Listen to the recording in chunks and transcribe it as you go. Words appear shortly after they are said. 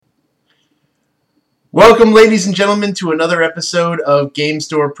Welcome, ladies and gentlemen, to another episode of Game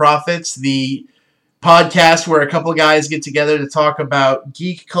Store Profits, the podcast where a couple guys get together to talk about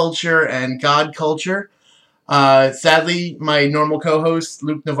geek culture and god culture. Sadly, my normal co-host,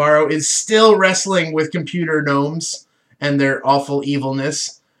 Luke Navarro, is still wrestling with computer gnomes and their awful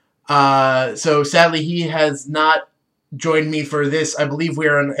evilness. So sadly, he has not joined me for this. I believe we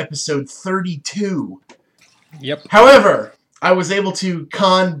are on episode 32. Yep. However, I was able to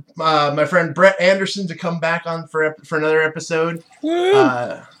con my friend Brett Anderson to come back on for another episode.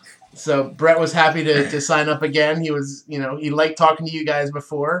 So Brett was happy to sign up again. He was, he liked talking to you guys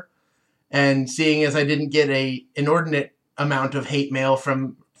before, and seeing as I didn't get a inordinate amount of hate mail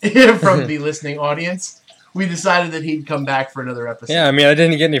from the listening audience, we decided that he'd come back for another episode. Yeah, I mean, I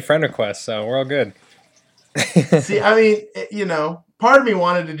didn't get any friend requests, so we're all good. See, I mean, part of me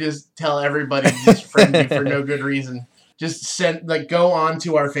wanted to just tell everybody to just friend you for no good reason. Just go on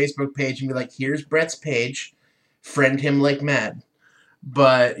to our Facebook page and be like, here's Brett's page, friend him like mad.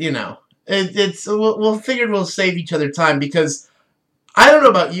 But, we'll figure we'll save each other time, because I don't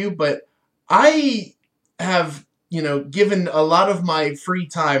know about you, but I have, given a lot of my free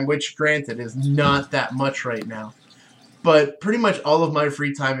time, which granted is not that much right now, but pretty much all of my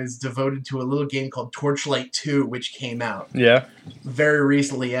free time is devoted to a little game called Torchlight 2, which came out very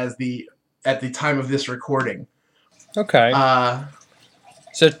recently at the time of this recording. Okay.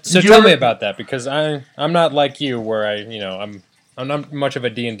 So tell me about that, because I'm not like you, where I'm not much of a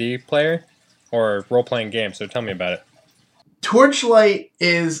D&D player or role playing game. So tell me about it. Torchlight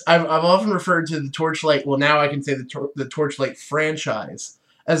is I've often referred to the Torchlight. Well, now I can say the Torchlight franchise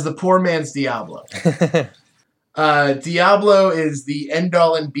as the poor man's Diablo. Diablo is the end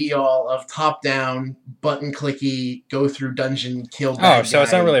all and be all of top down button clicky go through dungeon kill. So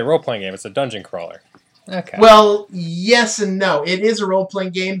it's not really a role playing game; it's a dungeon crawler. Okay. Well, yes and no. It is a role-playing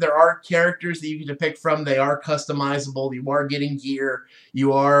game. There are characters that you get to pick from. They are customizable. You are getting gear.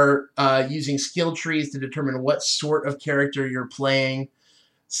 You are using skill trees to determine what sort of character you're playing.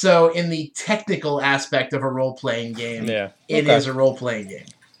 So in the technical aspect of a role-playing game, it is a role-playing game.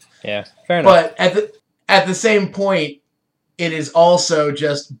 Yeah, fair enough. But at the same point, it is also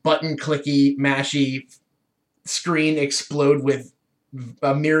just button-clicky, mashy, screen explode with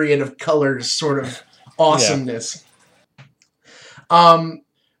a myriad of colors sort of awesomeness. Yeah.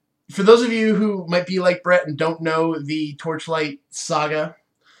 For those of you who might be like Brett and don't know the Torchlight saga,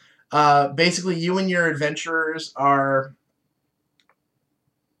 basically you and your adventurers are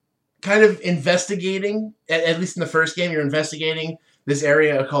kind of investigating, at least in the first game, you're investigating this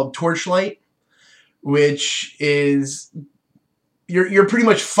area called Torchlight, which is you're pretty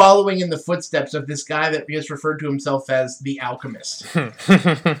much following in the footsteps of this guy that gets referred to himself as the Alchemist.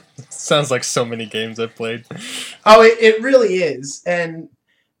 Sounds like so many games I've played. Oh, it really is. And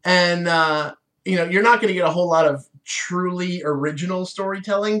you're not going to get a whole lot of truly original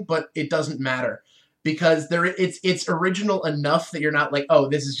storytelling, but it doesn't matter, because it's original enough that you're not like, oh,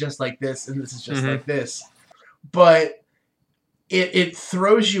 this is just like this and this is just like this. But it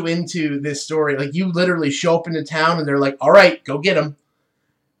throws you into this story. Like, you literally show up in the town and they're like, all right, go get him.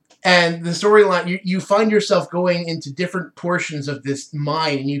 And the storyline, you find yourself going into different portions of this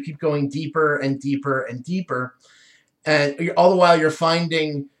mine, and you keep going deeper and deeper and deeper. And all the while you're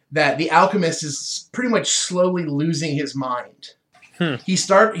finding that the alchemist is pretty much slowly losing his mind. He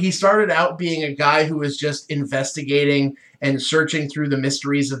started out being a guy who was just investigating and searching through the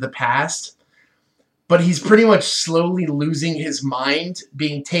mysteries of the past. But he's pretty much slowly losing his mind,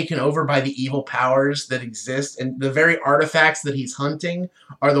 being taken over by the evil powers that exist. And the very artifacts that he's hunting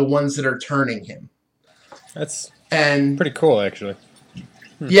are the ones that are turning him. That's pretty cool, actually.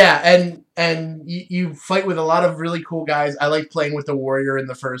 Yeah, and you fight with a lot of really cool guys. I like playing with the warrior in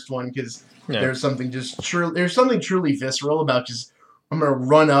the first one, because there's something truly visceral about just, I'm going to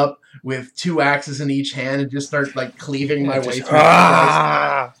run up with 2 axes in each hand and just start cleaving my way through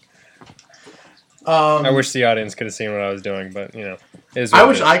the I wish the audience could have seen what I was doing, but, I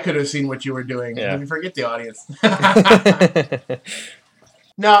wish I could have seen what you were doing. Yeah. Forget the audience.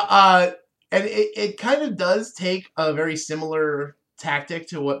 Now, and it kind of does take a very similar tactic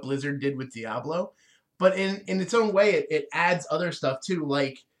to what Blizzard did with Diablo, but in its own way, it adds other stuff too.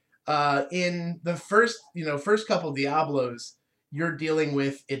 Like, in the first couple Diablos, you're dealing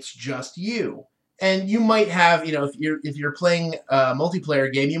with it's just you. And you might have, if you're playing a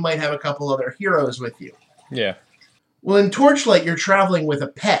multiplayer game, you might have a couple other heroes with you. Yeah. Well, in Torchlight, you're traveling with a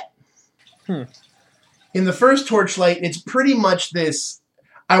pet. In the first Torchlight, it's pretty much this,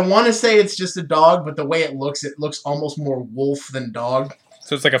 I want to say it's just a dog, but the way it looks almost more wolf than dog.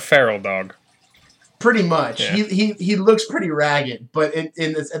 So it's like a feral dog. Pretty much. Yeah. He looks pretty ragged, but at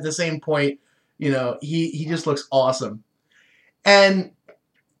the same point, He just looks awesome. And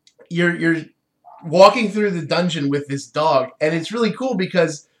you're walking through the dungeon with this dog, and it's really cool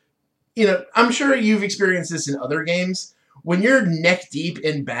because, I'm sure you've experienced this in other games. When you're neck deep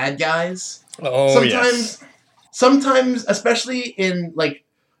in bad guys, sometimes, especially in like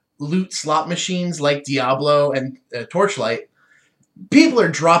loot slot machines like Diablo and Torchlight, people are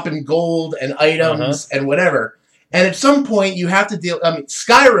dropping gold and items and whatever. And at some point you have to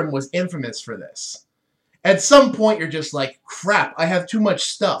Skyrim was infamous for this. At some point you're just like, crap, I have too much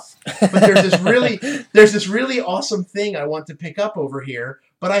stuff. But there's this really awesome thing I want to pick up over here,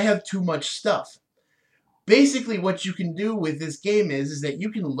 but I have too much stuff. Basically what you can do with this game is that you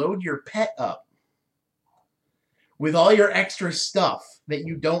can load your pet up with all your extra stuff that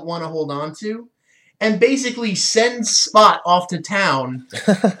you don't want to hold on to, and basically send Spot off to town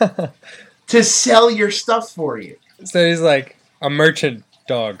to sell your stuff for you. So he's like a merchant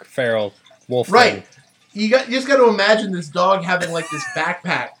dog, feral wolf. Right. Thing. You just got to imagine this dog having like this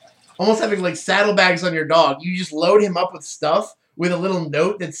backpack, almost having like saddlebags on your dog. You just load him up with stuff with a little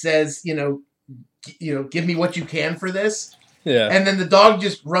note that says, give me what you can for this. Yeah. And then the dog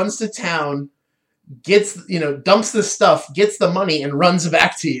just runs to town, dumps the stuff, gets the money, and runs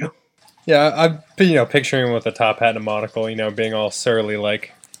back to you. Yeah, I'm picturing him with a top hat and a monocle, being all surly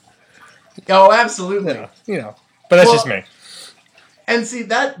like. Oh, absolutely. Yeah, but that's just me. And see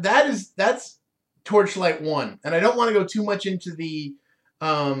that's Torchlight 1, and I don't want to go too much into the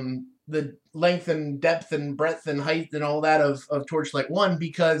length and depth and breadth and height and all that of Torchlight 1,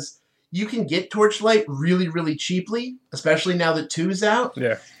 because you can get Torchlight really, really cheaply, especially now that 2's out.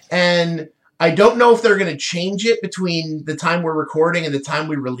 Yeah. And I don't know if they're going to change it between the time we're recording and the time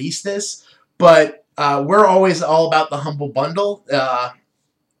we release this, but we're always all about the Humble Bundle.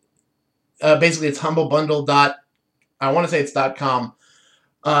 Basically, it's humblebundle. I want to say it's .com.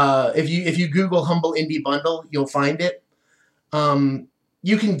 If you Google Humble Indie Bundle, you'll find it.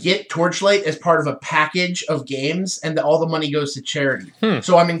 You can get Torchlight as part of a package of games, and all the money goes to charity.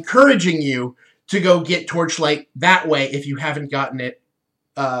 So I'm encouraging you to go get Torchlight that way if you haven't gotten it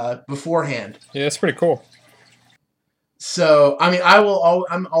beforehand. Yeah, that's pretty cool. So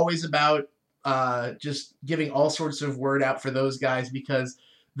I'm always about just giving all sorts of word out for those guys, because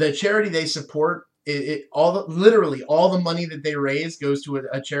the charity they support, literally all the money that they raise goes to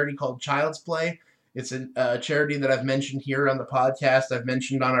a charity called Child's Play. It's a charity that I've mentioned here on the podcast. I've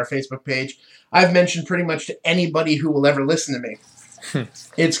mentioned on our Facebook page. I've mentioned pretty much to anybody who will ever listen to me.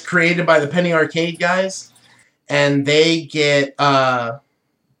 It's created by the Penny Arcade guys, and they get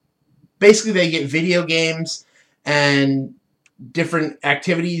video games and different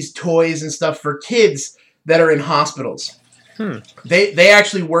activities, toys, and stuff for kids that are in hospitals. They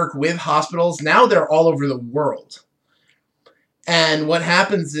actually work with hospitals. Now they're all over the world. And what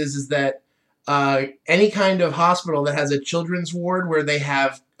happens is that any kind of hospital that has a children's ward where they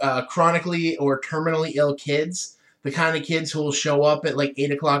have chronically or terminally ill kids, the kind of kids who will show up at like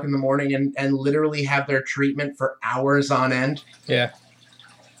 8 o'clock in the morning and literally have their treatment for hours on end. Yeah.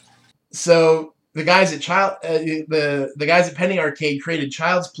 So the guys at the guys at Penny Arcade created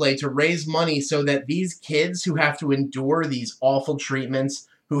Child's Play to raise money so that these kids who have to endure these awful treatments,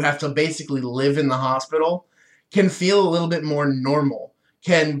 who have to basically live in the hospital, can feel a little bit more normal,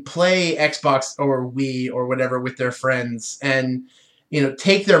 can play Xbox or Wii or whatever with their friends, and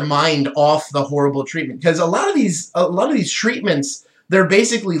take their mind off the horrible treatment. Because a lot of these treatments, they're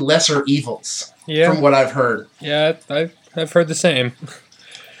basically lesser evils. Yeah. From what I've heard. Yeah, I've heard the same.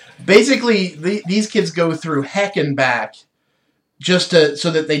 Basically, these kids go through heck and back so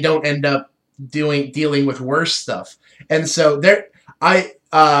that they don't end up dealing with worse stuff. And so I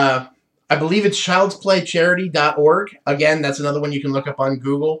believe it's childsplaycharity.org. Again, that's another one you can look up on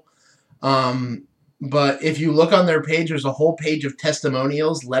Google. But if you look on their page, there's a whole page of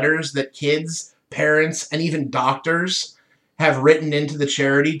testimonials, letters that kids, parents, and even doctors have written into the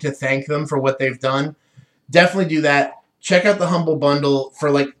charity to thank them for what they've done. Definitely do that. Check out the Humble Bundle.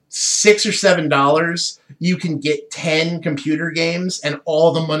 For like $6 or $7, you can get 10 computer games, and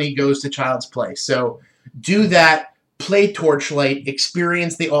all the money goes to Child's Play. So do that. Play Torchlight.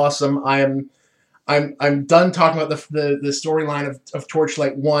 Experience the awesome. I'm done talking about the storyline of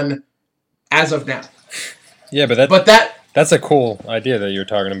Torchlight 1 as of now. Yeah, that's a cool idea that you're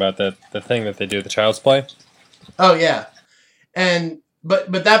talking about, the thing that they do, the Child's Play. Oh yeah,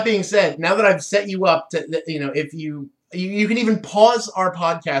 but that being said, now that I've set you up to, if you can even pause our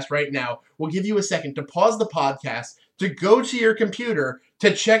podcast right now. We'll give you a second to pause the podcast, to go to your computer,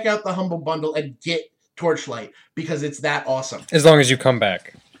 to check out the Humble Bundle and get Torchlight, because it's that awesome. As long as you come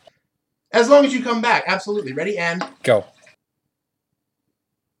back. As long as you come back, absolutely. Ready, and go.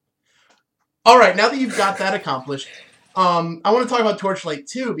 All right, now that you've got that accomplished, I want to talk about Torchlight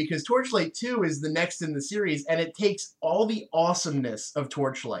 2, because Torchlight 2 is the next in the series, and it takes all the awesomeness of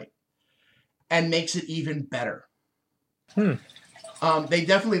Torchlight and makes it even better. They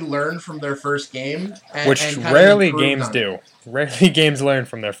definitely learned from their first game. Which rarely games do. Rarely games learn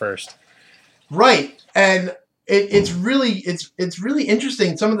from their first. Right. And it's really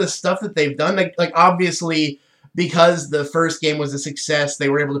interesting, some of the stuff that they've done. Like obviously, because the first game was a success, they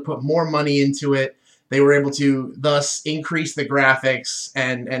were able to put more money into it. They were able to thus increase the graphics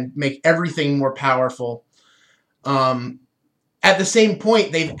and make everything more powerful. At the same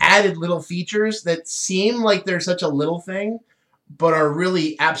point, they've added little features that seem like they're such a little thing, but are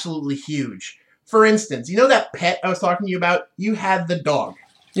really absolutely huge. For instance, you know that pet I was talking to you about? You had the dog.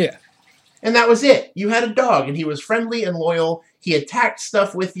 Yeah. And that was it. You had a dog, and he was friendly and loyal. He attacked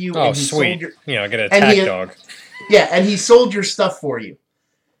stuff with you. Oh, and he sweet. Sold your, I get an attack dog. Yeah, and he sold your stuff for you.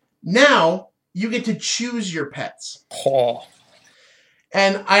 Now, you get to choose your pets. Oh.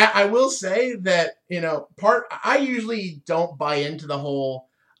 And I will say that, I usually don't buy into the whole,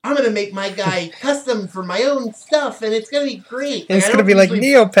 I'm going to make my guy custom for my own stuff, and it's going to be great. It's going to be like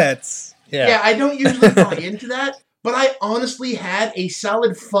Neopets. Yeah, I don't usually buy into that. But I honestly had a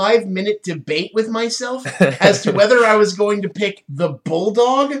solid 5-minute debate with myself as to whether I was going to pick the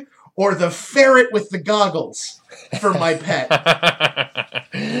bulldog or the ferret with the goggles for my pet.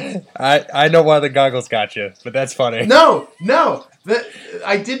 I know why the goggles got you, but that's funny. No.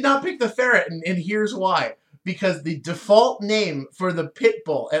 I did not pick the ferret, and here's why. Because the default name for the pit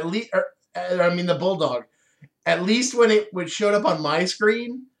bull, the bulldog, at least when it showed up on my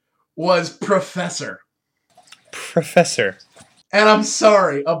screen, was Professor. Professor. And I'm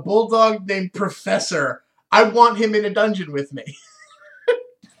sorry, a bulldog named Professor, I want him in a dungeon with me.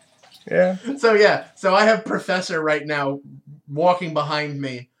 Yeah. So I have Professor right now walking behind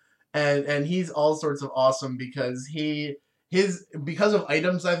me, and he's all sorts of awesome because because of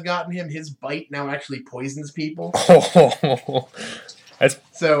items I've gotten him, his bite now actually poisons people. Oh,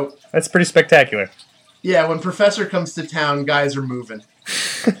 that's pretty spectacular. Yeah, when Professor comes to town, guys are moving.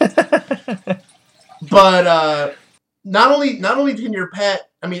 But not only can your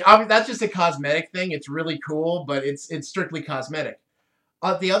pet, obviously that's just a cosmetic thing. It's really cool, but it's strictly cosmetic.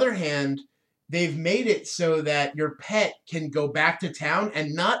 On the other hand, they've made it so that your pet can go back to town,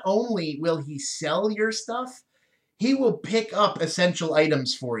 and not only will he sell your stuff, he will pick up essential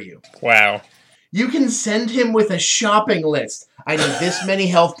items for you. Wow. You can send him with a shopping list. I need this many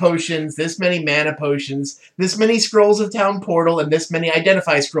health potions, this many mana potions, this many scrolls of town portal, and this many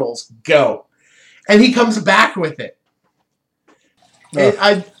identify scrolls. Go. And he comes back with it.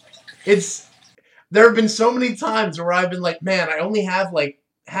 There have been so many times where I've been like, man, I only have like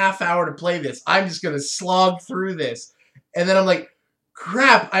half hour to play this. I'm just going to slog through this. And then I'm like,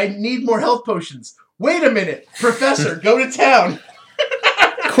 crap, I need more health potions. Wait a minute. Professor, go to town.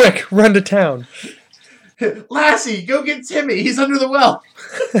 Quick, run to town. Lassie, go get Timmy. He's under the well.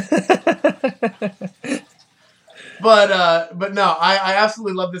 But no, I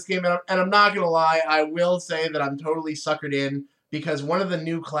absolutely love this game, and I'm not going to lie, I will say that I'm totally suckered in, because one of the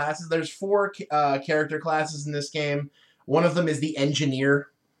new classes, there's 4 character classes in this game. One of them is the Engineer.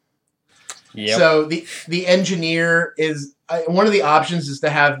 Yep. So the Engineer is, one of the options is to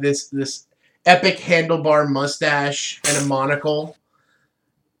have this epic handlebar mustache and a monocle.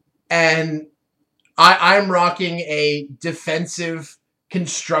 And I'm rocking a defensive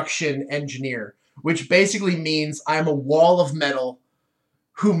construction engineer, which basically means I'm a wall of metal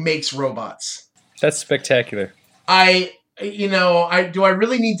who makes robots. That's spectacular. Do I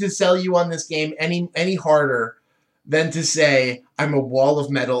really need to sell you on this game any harder than to say I'm a wall of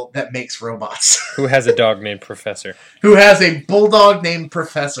metal that makes robots? Who has a dog named Professor? Who has a bulldog named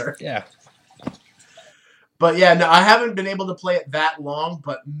Professor? Yeah. But yeah, no, I haven't been able to play it that long,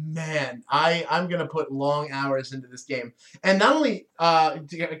 but man, I'm going to put long hours into this game. And not only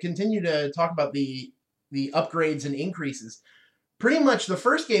to continue to talk about the upgrades and increases, pretty much the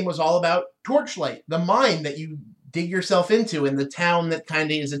first game was all about Torchlight, the mine that you dig yourself into in the town that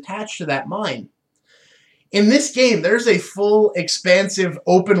kind of is attached to that mine. In this game, there's a full, expansive,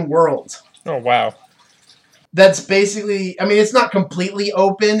 open world. Oh, wow. That's basically, it's not completely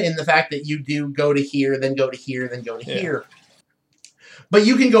open in the fact that you do go to here, then go to here, then go to here. But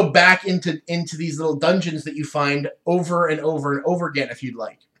you can go back into these little dungeons that you find over and over and over again if you'd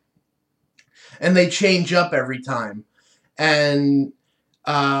like. And they change up every time. And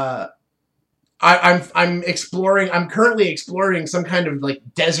I'm currently exploring some kind of like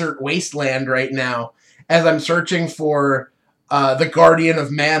desert wasteland right now as I'm searching for the Guardian of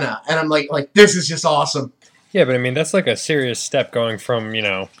Mana. And I'm like, this is just awesome. Yeah, but that's like a serious step going from,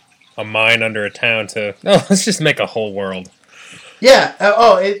 a a mine under a town to no, let's just make a whole world. Yeah.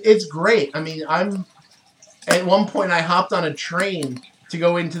 It's great. I mean, at one point I hopped on a train to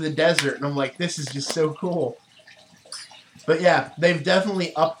go into the desert, and I'm like, this is just so cool. But yeah, they've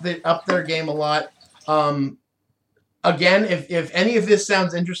definitely upped their game a lot. Again, if any of this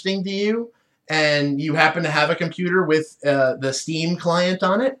sounds interesting to you, and you happen to have a computer with the Steam client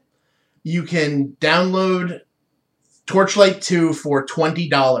on it, you can download Torchlight 2 for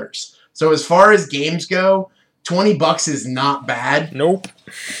 $20. So as far as games go, $20 is not bad. Nope.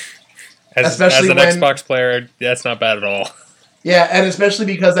 Especially as an Xbox player, that's not bad at all. Yeah, and especially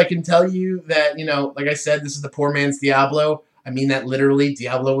because I can tell you that, like I said, this is the poor man's Diablo. I mean that literally.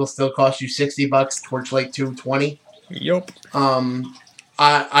 Diablo will still cost you $60, Torchlight 2, $20. Yup.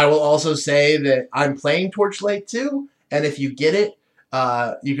 I will also say that I'm playing Torchlight 2, and if you get it,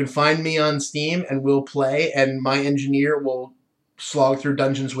 you can find me on Steam, and we'll play, and my engineer will slog through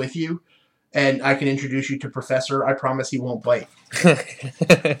dungeons with you, and I can introduce you to Professor. I promise he won't bite.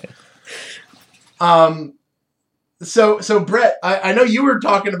 So Brett, I know you were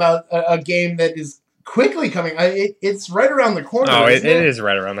talking about a game that is quickly coming. It's right around the corner. Oh, it is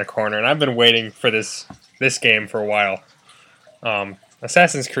right around the corner, and I've been waiting for this game for a while.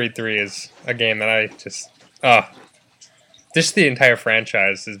 Assassin's Creed 3 is a game that I just the entire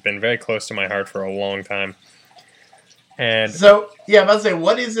franchise has been very close to my heart for a long time. And so, yeah, I'm about to say,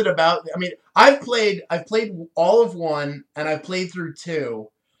 what is it about? I mean, I've played all of 1, and I've played through 2.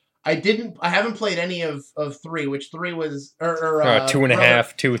 I haven't played any of 3, which 3 was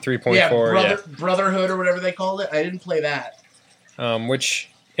 2.5, 2, 3.4. Yeah, Brotherhood or whatever they called it. I didn't play that. Which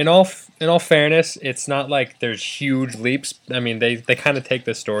in all fairness, it's not like there's huge leaps. I mean, they kind of take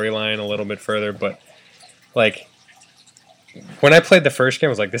the storyline a little bit further, but like when I played the first game,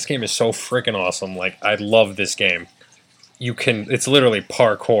 I was like, this game is so freaking awesome. Like, I love this game. It's literally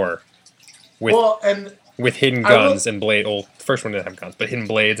parkour with hidden guns and blade. Well, the first one didn't have guns, but hidden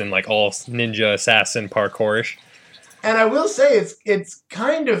blades and like all ninja assassin parkourish. And I will say it's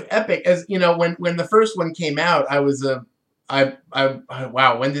kind of epic. As you know, when the first one came out, wow,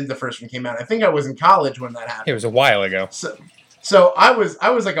 when did the first one came out? I think I was in college when that happened. It was a while ago. So I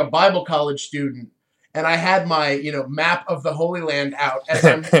was like a Bible college student, and I had my map of the Holy Land out as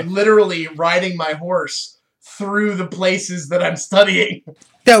I'm literally riding my horse through the places that I'm studying.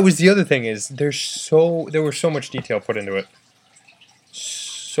 That was the other thing is there was so much detail put into it,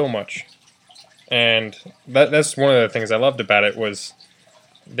 so much, and that's one of the things I loved about it was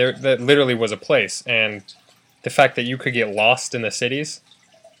that literally was a place, and the fact that you could get lost in the cities,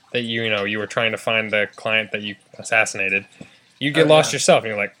 that you were trying to find the client that you assassinated, you get lost yourself,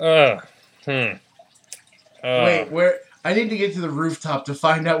 and you're like, wait, where? I need to get to the rooftop to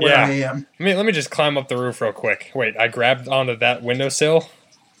find out where I am. Let me just climb up the roof real quick. Wait, I grabbed onto that windowsill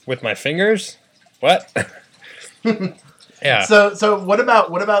with my fingers? What? Yeah. So what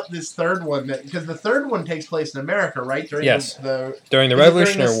about this third one? Because the third one takes place in America, right? During the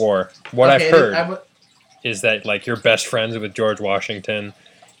Revolutionary War. What I've heard is that like you're best friends with George Washington.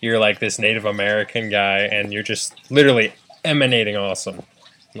 You're like this Native American guy, and you're just literally emanating awesome.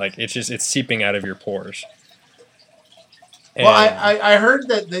 Like it's seeping out of your pores. And well, I heard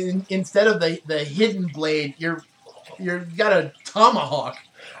that instead of the hidden blade, you got a tomahawk.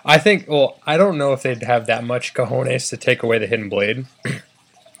 I think. Well, I don't know if they'd have that much cojones to take away the hidden blade,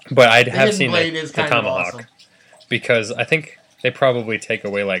 but I have seen the tomahawk awesome. Because I think they probably take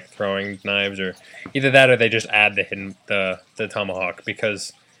away like throwing knives or either that or they just add the tomahawk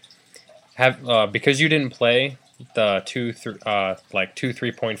because you didn't play the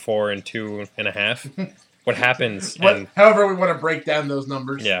 3.4 and 2.5. What happens? However, we want to break down those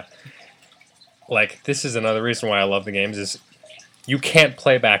numbers. Yeah, like this is another reason why I love the games is you can't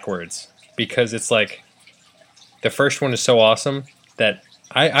play backwards because it's like the first one is so awesome that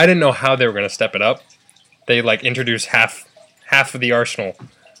I didn't know how they were going to step it up. They like introduced half of the arsenal.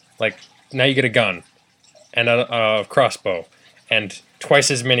 Like now you get a gun and a crossbow and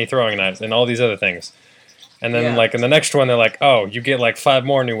twice as many throwing knives and all these other things. And then like in the next one they're like, oh, you get like 5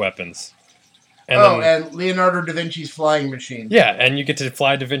 more new weapons. And Leonardo da Vinci's flying machine. Yeah, and you get to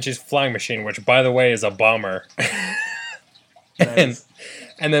fly Da Vinci's flying machine, which, by the way, is a bomber. Nice.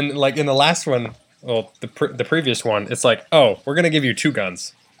 and then, like, in the last one, well, the previous one, it's like, oh, we're going to give you 2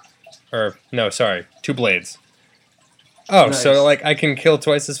 guns. Or, no, sorry, 2 blades. Oh, nice. So, like, I can kill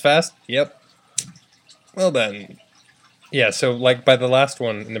twice as fast? Yep. Well, then. Yeah, so, like, by the last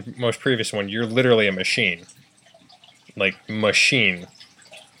one, in the most previous one, you're literally a machine. Like, machine.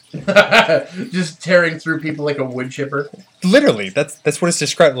 Just tearing through people like a wood chipper. Literally, that's what it's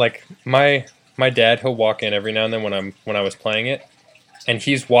described. Like my dad, he'll walk in every now and then when I was playing it, and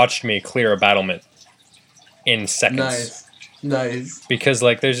he's watched me clear a battlement in seconds. Nice. Because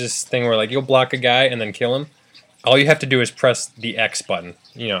like there's this thing where like you'll block a guy and then kill him. All you have to do is press the X button.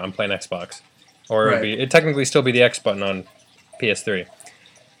 You know, I'm playing Xbox, or it'd technically still be the X button on PS3.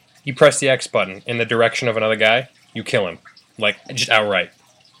 You press the X button in the direction of another guy, you kill him, like just outright.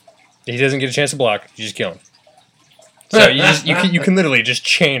 He doesn't get a chance to block. You just kill him. So you can literally just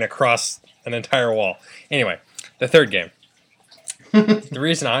chain across an entire wall. Anyway, the third game. The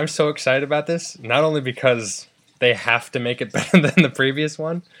reason I'm so excited about this, not only because they have to make it better than the previous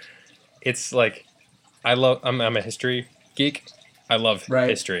one, it's like I'm a history geek. I love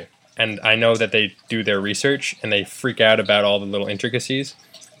history, and I know that they do their research and they freak out about all the little intricacies.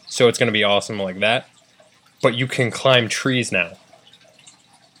 So it's going to be awesome like that. But you can climb trees now.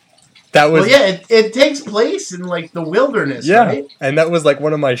 That was it takes place in like the wilderness, right? And that was like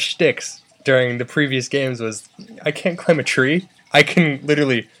one of my shticks during the previous games was I can't climb a tree. I can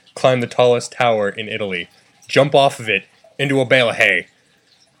literally climb the tallest tower in Italy, jump off of it into a bale of hay,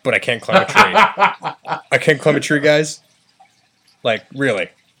 but I can't climb a tree. I can't climb a tree, guys. Like, really.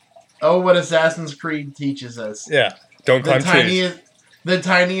 Oh, what Assassin's Creed teaches us. Yeah, don't climb trees. The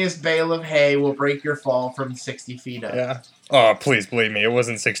tiniest bale of hay will break your fall from 60 feet up. Yeah. Oh, please believe me, it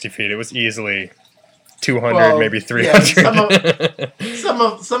wasn't 60 feet. It was easily 200, maybe 300.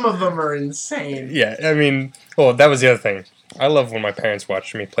 Yeah, some of them are insane. Yeah, I mean, well, that was the other thing. I love when my parents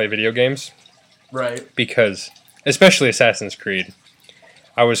watched me play video games. Right. Because, especially Assassin's Creed,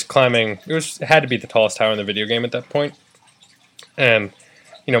 I was climbing, it had to be the tallest tower in the video game at that point. And,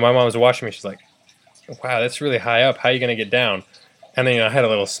 you know, my mom was watching me. She's like, wow, that's really high up. How are you going to get down? And then, you know, I had a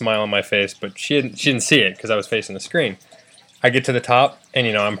little smile on my face, but she didn't see it because I was facing the screen. I get to the top, and,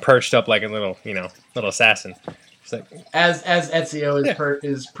 you know, I'm perched up like a little assassin. She's like, as Ezio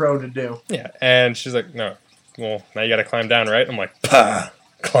is prone to do. Yeah, and she's like, no, well, now you got to climb down, right? I'm like, pah,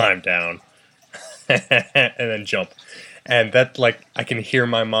 climb down, and then jump, and that like I can hear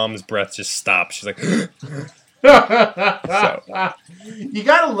my mom's breath just stop. She's like, so. You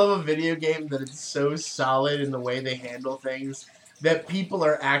gotta love a video game that is so solid in the way they handle things that people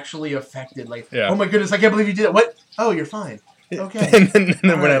are actually affected. Like, oh my goodness, I can't believe you did it. What? Oh, you're fine. Okay. And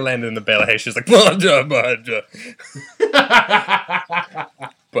then when I landed in the bale of hay, she's like, but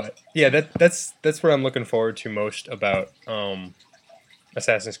yeah, that's what I'm looking forward to most about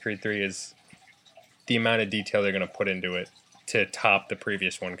Assassin's Creed 3 is the amount of detail they're going to put into it to top the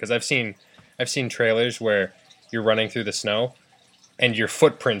previous one. Because I've seen trailers where you're running through the snow and your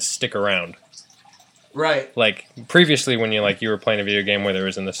footprints stick around. Right. Like previously, when you were playing a video game where there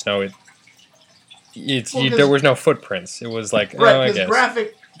was in the snow, there was no footprints. It was like because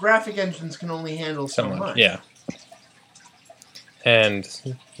graphic engines can only handle so much. Yeah. And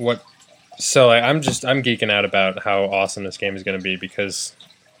I'm geeking out about how awesome this game is going to be because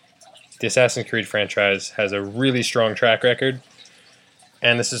the Assassin's Creed franchise has a really strong track record,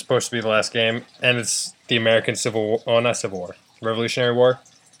 and this is supposed to be the last game, and it's the American Revolutionary War,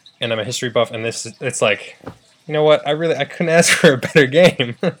 and I'm a history buff, and it's like, you know what? I couldn't ask for a better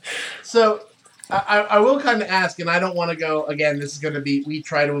game. So. I will kind of ask, and I don't want to go, again, this is going to be, we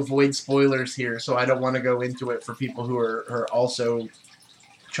try to avoid spoilers here, so I don't want to go into it for people who are also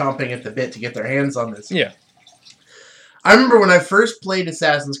chomping at the bit to get their hands on this. Yeah. I remember when I first played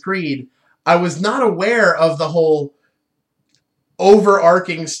Assassin's Creed, I was not aware of the whole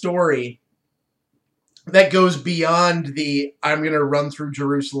overarching story that goes beyond the, I'm going to run through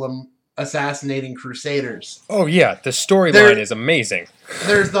Jerusalem assassinating crusaders. Oh yeah, the storyline is amazing.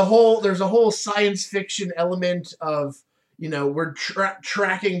 There's a whole science fiction element of, you know, we're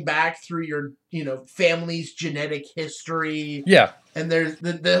tracking back through your, you know, family's genetic history. Yeah. And there's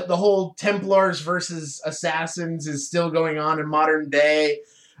the whole Templars versus assassins is still going on in modern day.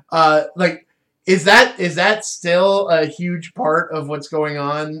 Is that still a huge part of what's going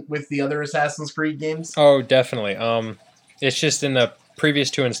on with the other Assassin's Creed games? Oh, definitely. It's just in the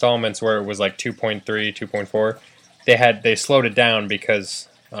previous two installments where it was like 2.3, 2.4, they slowed it down because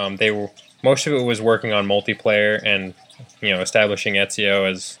most of it was working on multiplayer and, you know, establishing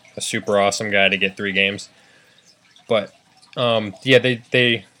Ezio as a super awesome guy to get 3 games. But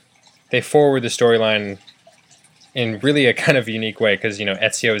they forward the storyline in really a kind of unique way because, you know,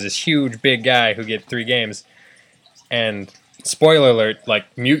 Ezio is this huge big guy who get 3 games, and spoiler alert, like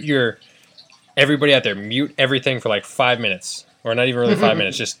everybody out there, mute everything for like 5 minutes. Or not even really 5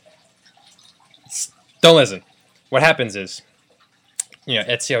 minutes, just don't listen. What happens is, you know,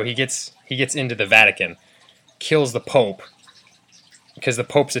 Ezio, he gets into the Vatican, kills the Pope, because the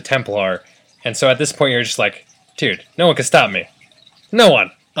Pope's a Templar, and so at this point you're just like, dude, no one can stop me. No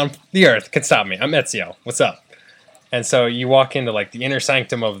one on the earth can stop me. I'm Ezio. What's up? And so you walk into like the inner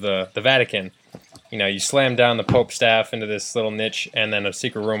sanctum of the Vatican. You know, you slam down the Pope's staff into this little niche, and then a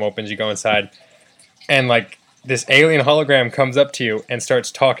secret room opens. You go inside, and like this alien hologram comes up to you and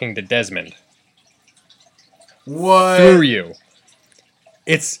starts talking to Desmond. What? Through you.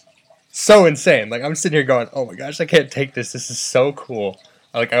 It's so insane. Like, I'm sitting here going, oh my gosh, I can't take this. This is so cool.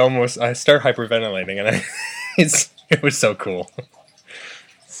 Like, I start hyperventilating, and it was so cool.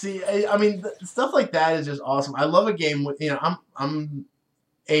 See, I mean, stuff like that is just awesome. I love a game with, I'm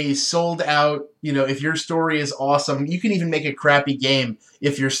a sold out, if your story is awesome, you can even make a crappy game.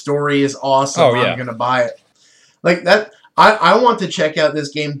 If your story is awesome, Oh, yeah. I'm going to buy it. Like that, I want to check out this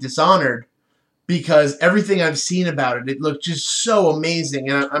game Dishonored because everything I've seen about it, it looked just so amazing.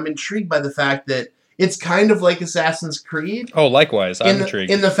 And I'm intrigued by the fact that it's kind of like Assassin's Creed. Oh, likewise. I'm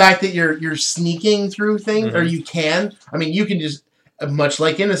intrigued. In the fact that you're sneaking through things, Mm-hmm. or you can. I mean, you can just, much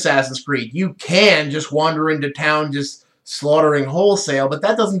like in Assassin's Creed, you can just wander into town just slaughtering wholesale, but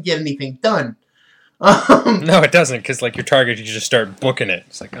that doesn't get anything done. No, it doesn't, because like your target, you just start booking it.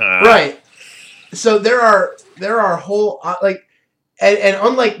 It's like, Right. So there are whole and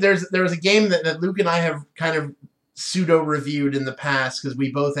unlike there was a game that Luke and I have kind of pseudo reviewed in the past because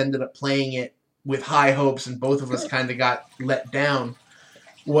we both ended up playing it with high hopes and both of us kind of got let down,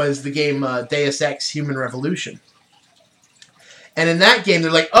 was the game Deus Ex Human Revolution. And in that game,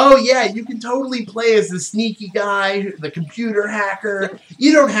 they're like, oh yeah, you can totally play as the sneaky guy, the computer hacker.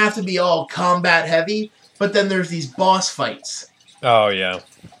 You don't have to be all combat heavy, but then there's these boss fights. oh yeah.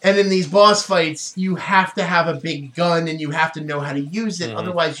 And in these boss fights, you have to have a big gun and you have to know how to use it. Mhm.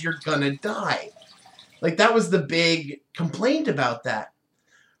 Otherwise, you're gonna die. Like, that was the big complaint about that.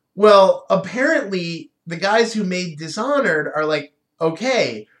 Well, apparently, the guys who made Dishonored are like,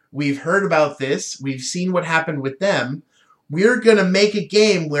 okay, we've heard about this. We've seen what happened with them. We're gonna make a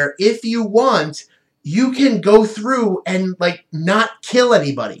game where if you want, you can go through and, like, not kill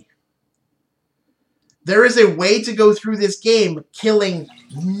anybody. There is a way to go through this game killing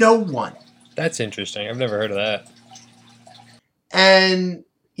no one. That's interesting. I've never heard of that. And,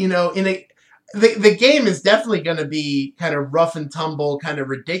 the game is definitely going to be kind of rough and tumble, kind of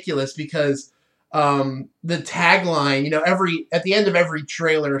ridiculous because the tagline, at the end of every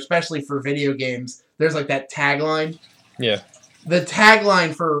trailer, especially for video games, there's like that tagline. Yeah. The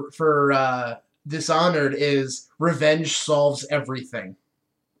tagline for Dishonored is "Revenge solves everything."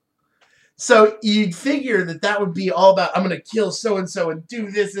 So you'd figure that would be all about, I'm going to kill so-and-so and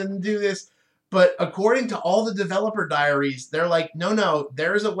do this and do this. But according to all the developer diaries, they're like, no,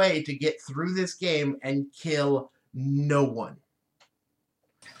 there's a way to get through this game and kill no one.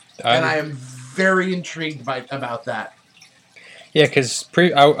 And I am very intrigued about that. Yeah, because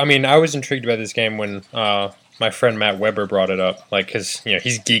I was intrigued by this game when my friend Matt Weber brought it up. Like, because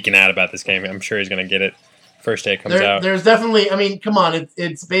he's geeking out about this game. I'm sure he's going to get it first day it comes out. There's definitely, come on,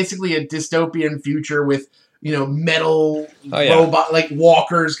 it's basically a dystopian future with metal robot like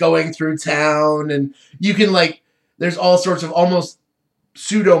walkers going through town, and you can there's all sorts of almost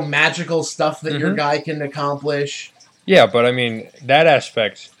pseudo magical stuff that your guy can accomplish. Yeah, but I mean that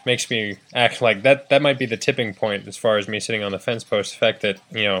aspect makes me act like that might be the tipping point as far as me sitting on the fence post. The fact that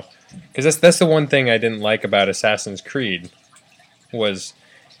because that's the one thing I didn't like about Assassin's Creed was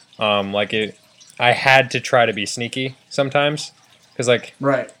I had to try to be sneaky sometimes because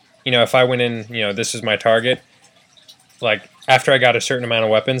right. If I went in, this is my target, like, after I got a certain amount of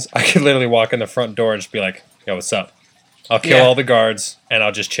weapons, I could literally walk in the front door and just be like, yo, what's up? I'll kill all the guards, and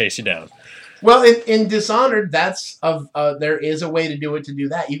I'll just chase you down. Well, in Dishonored, there is a way to do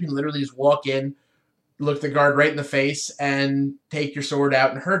that. You can literally just walk in, look the guard right in the face, and take your sword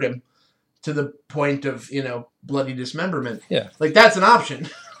out and hurt him to the point of, bloody dismemberment. Yeah. Like, that's an option.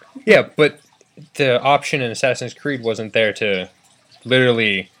 Yeah, but the option in Assassin's Creed wasn't there to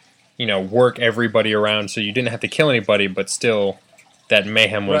literally work everybody around so you didn't have to kill anybody, but still that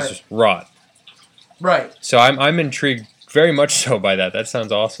mayhem was wrought. Right. So I'm intrigued very much so by that. That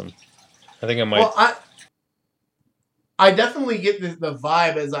sounds awesome. I think I might. Well, I definitely get the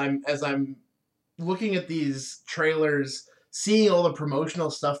vibe as I'm looking at these trailers, seeing all the promotional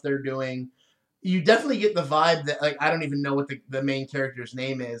stuff they're doing. You definitely get the vibe that, I don't even know what the main character's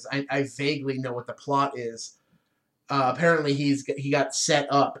name is. I vaguely know what the plot is. Apparently he got set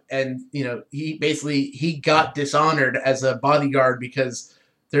up, and he got dishonored as a bodyguard because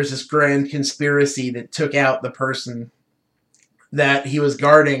there's this grand conspiracy that took out the person that he was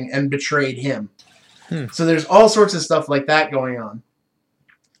guarding and betrayed him. So there's all sorts of stuff like that going on.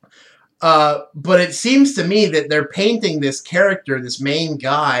 But it seems to me that they're painting this character, this main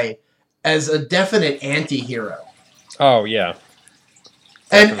guy, as a definite anti-hero. Oh yeah.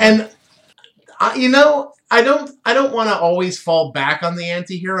 And I don't want to always fall back on the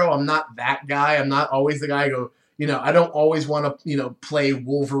anti-hero. I'm not that guy. I'm not always the guy who, I don't always want to, play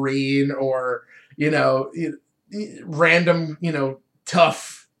Wolverine or, random,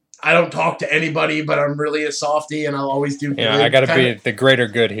 tough. I don't talk to anybody, but I'm really a softie and I'll always do good. Yeah, I got to be the greater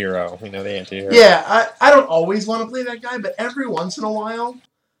good hero, the anti-hero. Yeah, I don't always want to play that guy, but every once in a while,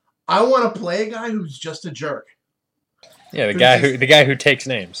 I want to play a guy who's just a jerk. Yeah, the guy who takes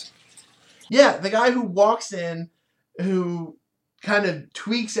names. Yeah, the guy who walks in, who kind of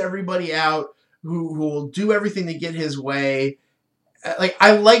tweaks everybody out, who will do everything to get his way. Like,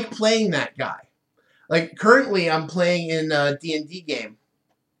 I like playing that guy. Like, currently I'm playing in a D&D game.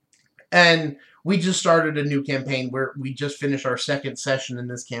 And we just started a new campaign where we just finished our second session in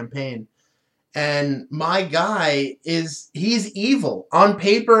this campaign. And my guy he's evil. On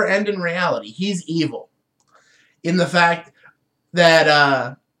paper and in reality, he's evil. In the fact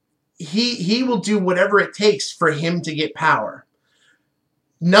that he will do whatever it takes for him to get power.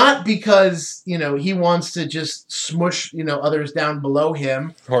 Not because, he wants to just smush, others down below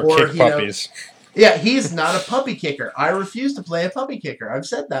him. Or kick puppies. Yeah, he's not a puppy kicker. I refuse to play a puppy kicker. I've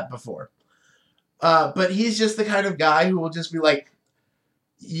said that before. But he's just the kind of guy who will just be like,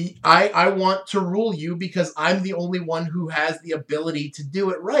 I want to rule you because I'm the only one who has the ability to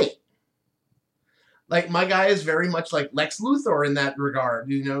do it right. Like, my guy is very much like Lex Luthor in that regard.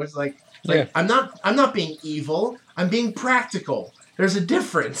 It's like yeah. I'm not being evil. I'm being practical. There's a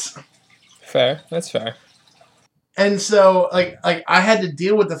difference. Fair. That's fair. And so, like I had to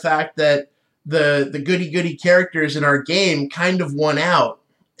deal with the fact that the goody-goody characters in our game kind of won out.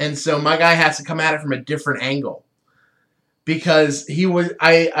 And so my guy has to come at it from a different angle. Because he was,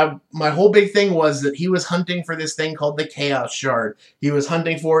 my whole big thing was that he was hunting for this thing called the Chaos Shard. He was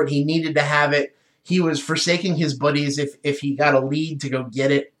hunting for it. He needed to have it. He was forsaking his buddies if he got a lead to go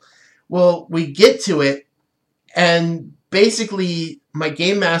get it. Well, we get to it, and basically my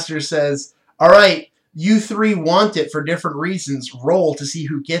game master says, all right, you three want it for different reasons. Roll to see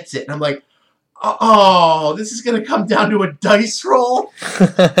who gets it. And I'm like, oh, this is going to come down to a dice roll?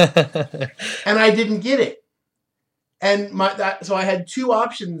 And I didn't get it. And so I had two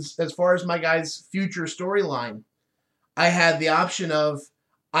options as far as my guy's future storyline. I had the option of,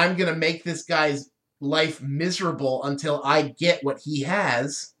 I'm going to make this guy's life miserable until I get what he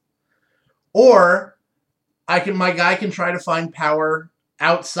has. Or my guy can try to find power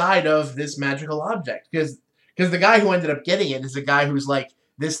outside of this magical object. Because the guy who ended up getting it is a guy who's like,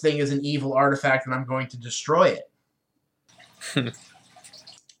 this thing is an evil artifact and I'm going to destroy it.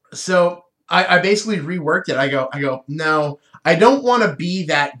 So I basically reworked it. I go, no, I don't want to be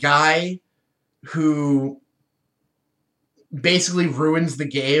that guy who basically ruins the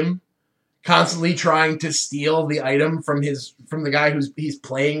game, constantly trying to steal the item from the guy he's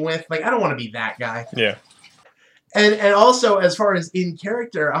playing with. Like, I don't want to be that guy. Yeah. And also, as far as in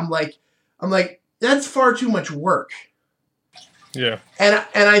character, I'm like, that's far too much work. Yeah. And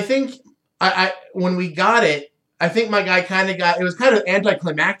I think I when we got it, I think my guy it was kind of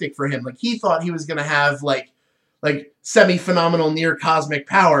anticlimactic for him. Like, he thought he was going to have like semi-phenomenal near cosmic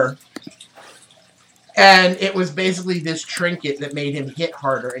power. And it was basically this trinket that made him hit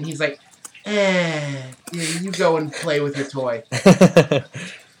harder. And he's like, you go and play with your toy.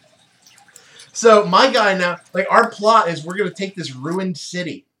 So my guy now, like, our plot is we're going to take this ruined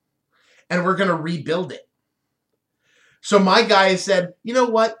city and we're going to rebuild it. So my guy said, you know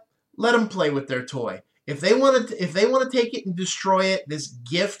what? Let them play with their toy. If they want to take it and destroy it, this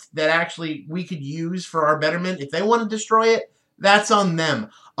gift that actually we could use for our betterment, if they want to destroy it, that's on them.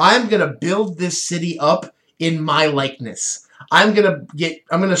 I'm going to build this city up in my likeness. I'm going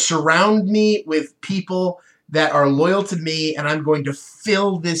to surround me with people that are loyal to me, and I'm going to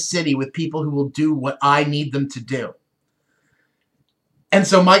fill this city with people who will do what I need them to do. And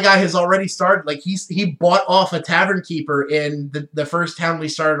so my guy has already started, like, he bought off a tavern keeper in the first town we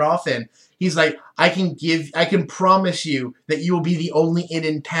started off in. He's like, I can promise you that you will be the only inn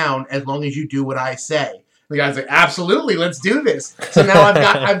in town as long as you do what I say. The guy's like, absolutely, let's do this. So now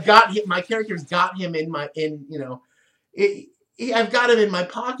I've got him, my character's got him I've got him in my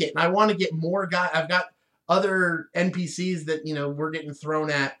pocket, and I want to get more guys. I've got other NPCs that, we're getting thrown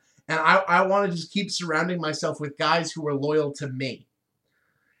at, and I want to just keep surrounding myself with guys who are loyal to me.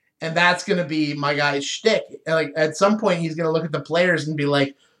 And that's going to be my guy's shtick. Like, at some point, he's going to look at the players and be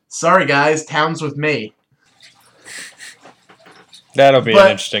like, sorry, guys, town's with me. That'll be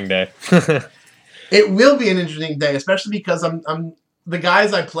an interesting day. It will be an interesting day, especially because I'm the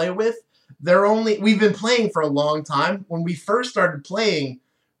guys I play with, we've been playing for a long time. When we first started playing,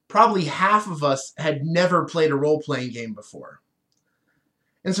 probably half of us had never played a role-playing game before.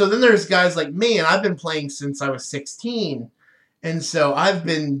 And so then there's guys like me, and I've been playing since I was 16. And so I've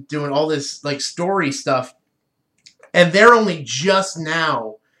been doing all this like story stuff, and they're only just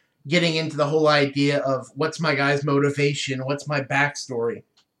now getting into the whole idea of what's my guy's motivation, what's my backstory.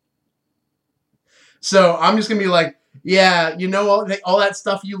 So I'm just gonna be like, yeah, you know, all that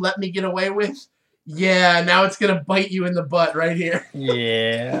stuff you let me get away with, yeah, now it's gonna bite you in the butt right here.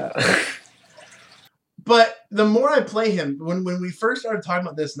 Yeah. But the more I play him, when we first started talking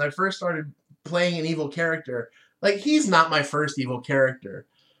about this, and I first started playing an evil character, like, he's not my first evil character.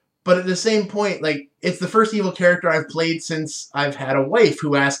 But at the same point, like, it's the first evil character I've played since I've had a wife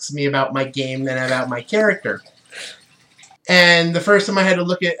who asks me about my game and about my character. And the first time I had to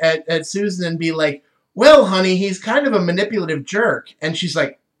look at Susan and be like, well, honey, he's kind of a manipulative jerk. And she's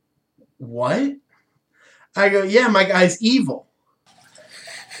like, what? I go, yeah, my guy's evil.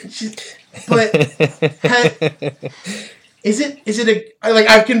 But is it like,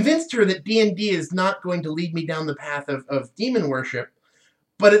 I've convinced her that D&D is not going to lead me down the path of demon worship,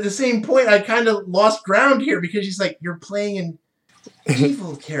 but at the same point I kind of lost ground here because she's like, you're playing an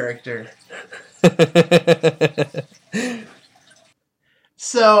evil character.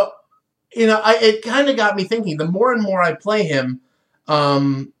 So, you know, it kind of got me thinking. The more and more I play him,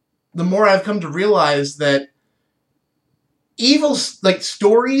 the more I've come to realize that evil, like,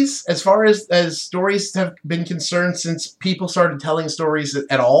 stories, as far as stories have been concerned since people started telling stories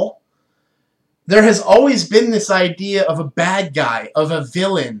at all, there has always been this idea of a bad guy, of a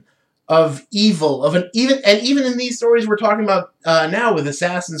villain, of evil, of even in these stories we're talking about now with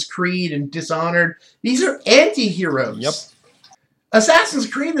Assassin's Creed and Dishonored, these are anti-heroes. Yep. Assassin's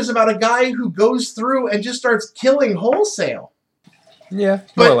Creed is about a guy who goes through and just starts killing wholesale. Yeah,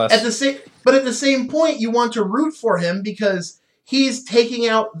 more or less. But at the same point, you want to root for him because he's taking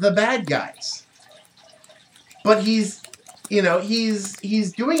out the bad guys. But he's doing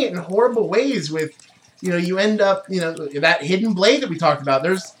it in horrible ways with, you know, you end up, you know, that hidden blade that we talked about.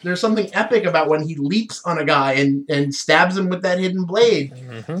 There's something epic about when he leaps on a guy and stabs him with that hidden blade.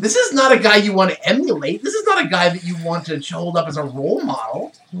 Mm-hmm. This is not a guy you want to emulate. This is not a guy that you want to hold up as a role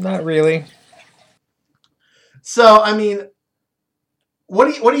model. Not really. So, I mean, what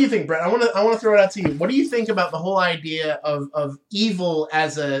do you think, Brett? I want to throw it out to you. What do you think about the whole idea of evil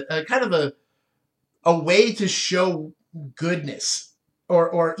as a kind of a way to show goodness,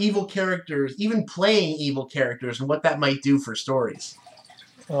 or evil characters, even playing evil characters, and what that might do for stories?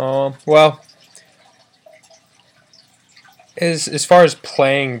 Well, as far as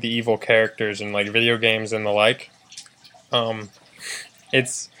playing the evil characters in like video games and the like,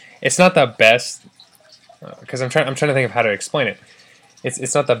 it's not the best, because I'm trying to think of how to explain it.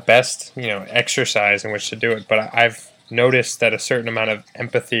 It's not the best, you know, exercise in which to do it, but I've noticed that a certain amount of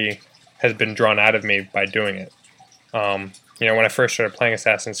empathy has been drawn out of me by doing it. You know, when I first started playing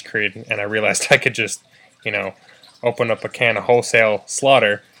Assassin's Creed and I realized I could just, you know, open up a can of wholesale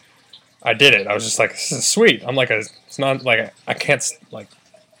slaughter, I did it. I was just like, this is sweet. I'm like, it's not like, I can't, like,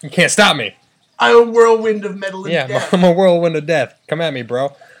 you can't stop me. I'm a whirlwind of metal and death. Yeah, I'm a whirlwind of death. Come at me,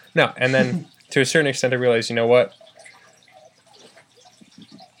 bro. No, and then to a certain extent I realized, you know what?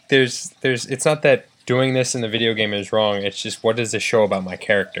 It's not that doing this in the video game is wrong. It's just, what does this show about my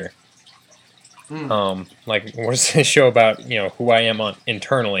character? Like, what does this show about, you know, who I am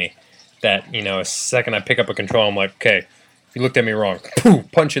internally? That, you know, a second I pick up a control, I'm like, okay, you looked at me wrong. Pooh,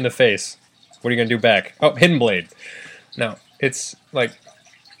 punch in the face. What are you gonna do back? Oh, hidden blade. No, it's like,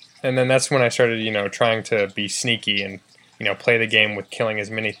 and then that's when I started, you know, trying to be sneaky and, you know, play the game with killing as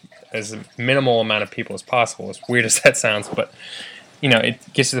minimal amount of people as possible. As weird as that sounds, but, you know,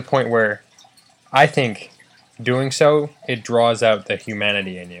 it gets to the point where I think doing so, it draws out the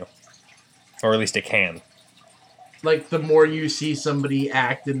humanity in you. Or at least it can. Like, the more you see somebody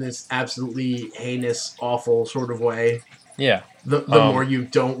act in this absolutely heinous, awful sort of way, yeah, the more you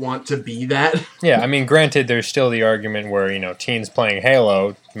don't want to be that. Yeah, I mean, granted, there's still the argument where, you know, teens playing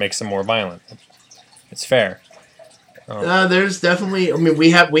Halo makes them more violent. It's fair. There's definitely, I mean,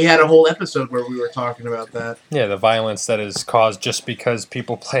 we had a whole episode where we were talking about that. Yeah, the violence that is caused just because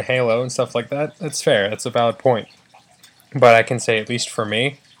people play Halo and stuff like that. That's fair. That's a valid point. But I can say, at least for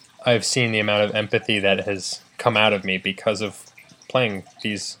me, I've seen the amount of empathy that has come out of me because of playing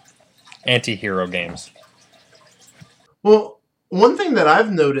these anti-hero games. Well, one thing that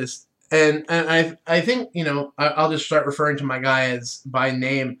I've noticed, and I think, you know, I'll just start referring to my guy as by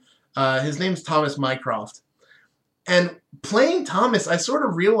name. His name's Thomas Mycroft. And playing Thomas, I sort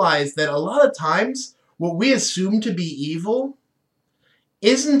of realized that a lot of times what we assume to be evil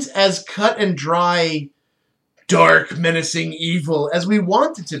isn't as cut and dry, dark, menacing evil as we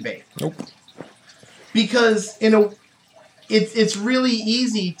want it to be. Nope. Because in it's really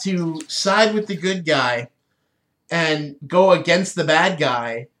easy to side with the good guy and go against the bad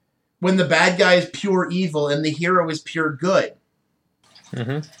guy when the bad guy is pure evil and the hero is pure good.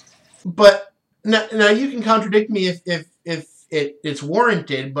 Mm-hmm. But now you can contradict me if it's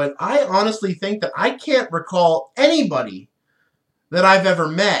warranted, but I honestly think that I can't recall anybody that I've ever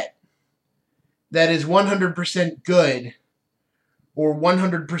met that is 100% good or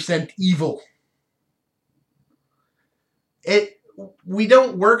 100% evil. We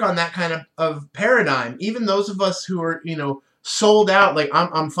don't work on that kind of paradigm. Even those of us who are, sold out, like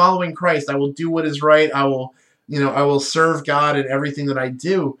I'm following Christ, I will do what is right, I will serve God in everything that I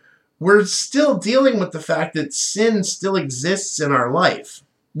do. We're still dealing with the fact that sin still exists in our life.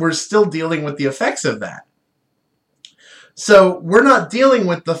 We're still dealing with the effects of that. So we're not dealing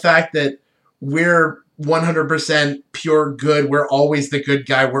with the fact that we're 100% pure good, we're always the good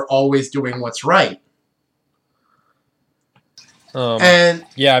guy, we're always doing what's right. I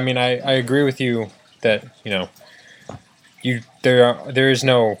agree with you that there is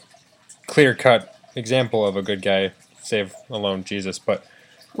no clear-cut example of a good guy, save alone Jesus. But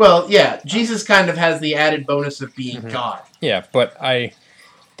Jesus kind of has the added bonus of being God. Yeah, but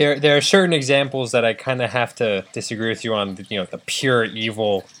there are certain examples that I kind of have to disagree with you on. The pure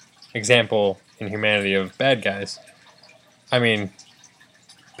evil example in humanity of bad guys. I mean,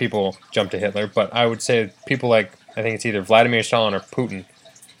 people jump to Hitler, but I would say people like, I think it's either Vladimir Stalin or Putin.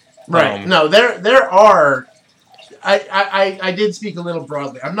 Right. No, there are. I did speak a little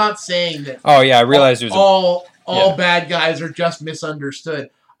broadly. I'm not saying that. Oh yeah, I realize all bad guys are just misunderstood.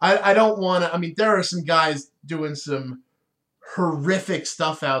 I don't want to. I mean, there are some guys doing some horrific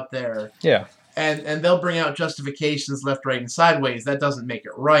stuff out there. Yeah. And they'll bring out justifications left, right, and sideways. That doesn't make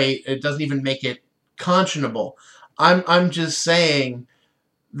it right. It doesn't even make it conscionable. I'm just saying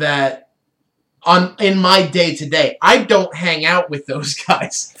that in my day to day, I don't hang out with those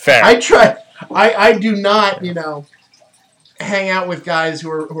guys. Fair. I do not, hang out with guys who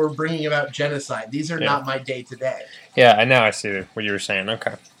are bringing about genocide. These are not my day to day. Yeah, I now I see what you were saying.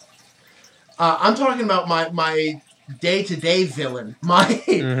 Okay. I'm talking about my day to day villain,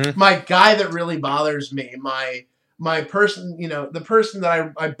 my guy that really bothers me, my person, the person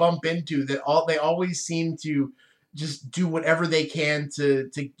that I bump into that they always seem to just do whatever they can to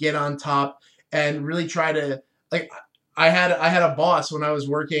get on top and really try to, like, I had a boss when I was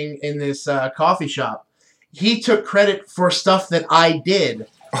working in this coffee shop. He took credit for stuff that I did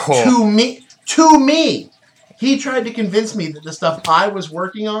to me. He tried to convince me that the stuff I was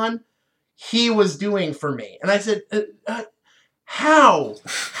working on, he was doing for me. And I said, how?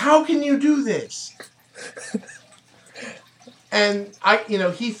 How can you do this? And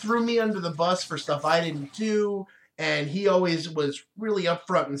he threw me under the bus for stuff I didn't do. And he always was really up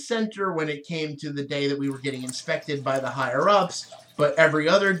front and center when it came to the day that we were getting inspected by the higher-ups. But every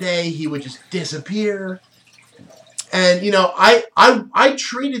other day, he would just disappear. And, I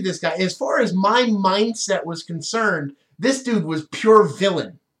treated this guy, as far as my mindset was concerned, this dude was pure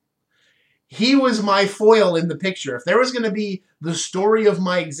villain. He was my foil in the picture. If there was going to be the story of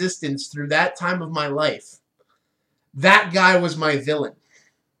my existence through that time of my life, that guy was my villain.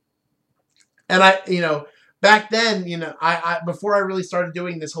 And back then, I before I really started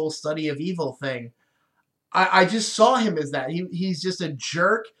doing this whole study of evil thing, I just saw him as that. He's just a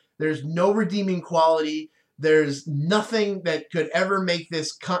jerk. There's no redeeming quality. There's nothing that could ever make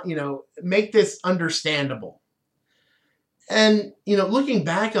this, make this understandable. And, looking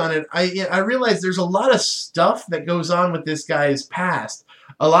back on it, I realized there's a lot of stuff that goes on with this guy's past.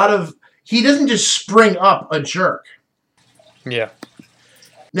 He doesn't just spring up a jerk. Yeah.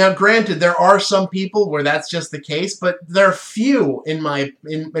 Now, granted, there are some people where that's just the case, but there are few in my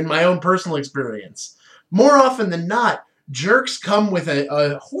own personal experience. More often than not, jerks come with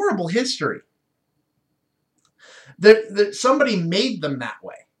a horrible history. Somebody made them that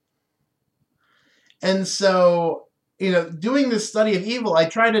way. And so, doing this study of evil, I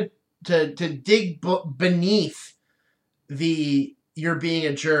try to dig beneath the you're being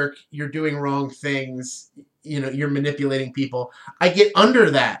a jerk, you're doing wrong things, you're manipulating people. I get under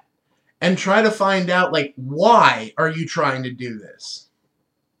that and try to find out, why are you trying to do this?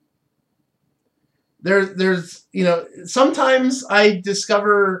 There's sometimes I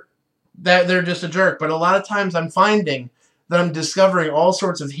discover that they're just a jerk, but a lot of times I'm finding that I'm discovering all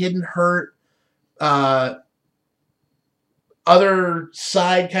sorts of hidden hurt, other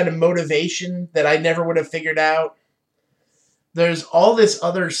side kind of motivation that I never would have figured out. There's all this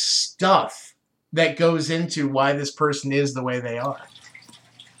other stuff that goes into why this person is the way they are.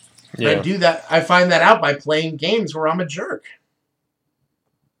 Yeah. I find that out by playing games where I'm a jerk.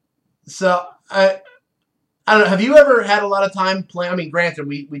 So I I don't know. Have you ever had a lot of time playing? I mean, granted,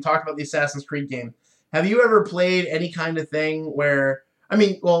 we talked about the Assassin's Creed game. Have you ever played any kind of thing where? I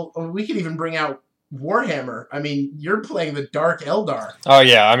mean, well, we could even bring out Warhammer. I mean, you're playing the Dark Eldar. Oh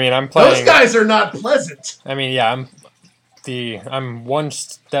yeah, I mean I'm playing. Those guys are not pleasant. I mean, yeah, I'm one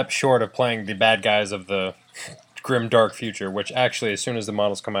step short of playing the bad guys of the grim dark future. Which actually, as soon as the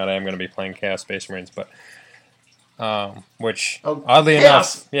models come out, I am going to be playing Chaos Space Marines. But oddly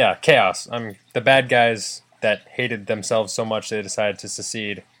enough, yeah, Chaos. I'm the bad guys that hated themselves so much they decided to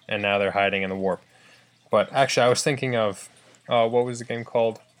secede, and now they're hiding in the warp. But actually, I was thinking of what was the game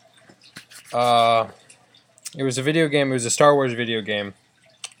called? It was a video game. It was a Star Wars video game,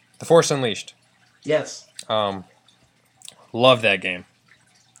 The Force Unleashed. Yes. Love that game.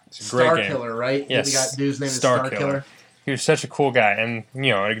 It's a great game. Starkiller, right? Yes. The guy, dude's name is Starkiller. He was such a cool guy, and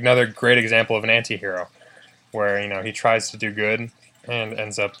another great example of an anti-hero, where he tries to do good and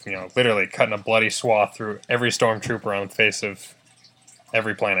ends up literally cutting a bloody swath through every stormtrooper on the face of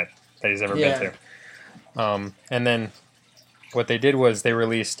every planet that he's ever been to. And then what they did was they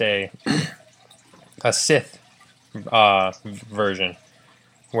released a Sith version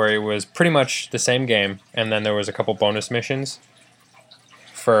where it was pretty much the same game, and then there was a couple bonus missions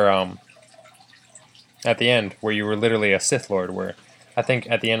for at the end where you were literally a Sith Lord, where I think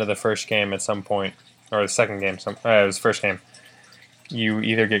at the end of the first game at some point, or the second game, it was the first game, you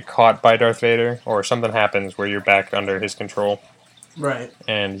either get caught by Darth Vader or something happens where you're back under his control. Right.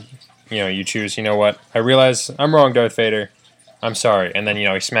 And you choose, you know what, I realize I'm wrong, Darth Vader, I'm sorry. And then,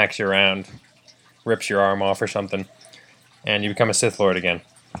 he smacks you around, rips your arm off or something, and you become a Sith Lord again.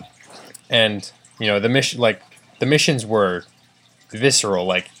 And, the missions were visceral.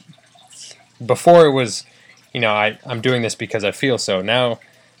 Like, before it was, I'm doing this because I feel so. Now,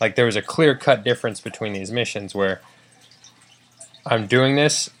 there was a clear-cut difference between these missions where I'm doing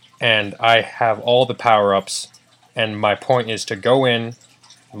this and I have all the power-ups, and my point is to go in,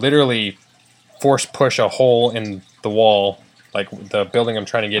 literally force push a hole in the wall, like the building I'm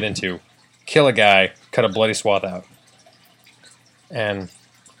trying to get into, kill a guy, cut a bloody swath out. And,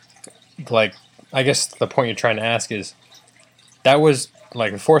 I guess the point you're trying to ask is, that was,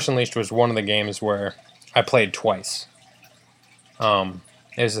 Force Unleashed was one of the games where I played twice. I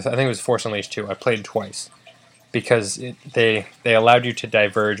think it was Force Unleashed 2. I played twice. Because they allowed you to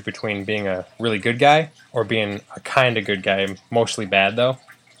diverge between being a really good guy or being a kind of good guy, mostly bad though.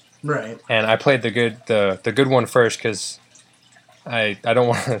 Right. And I played the good one first because I don't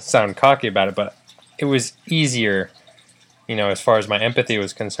want to sound cocky about it, but it was easier, as far as my empathy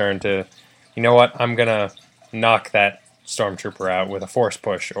was concerned, to, I'm gonna knock that stormtrooper out with a force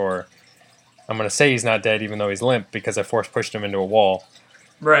push, or I'm gonna say he's not dead even though he's limp because I force pushed him into a wall.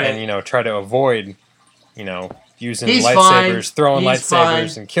 Right. And try to avoid, using he's lightsabers, fine. throwing he's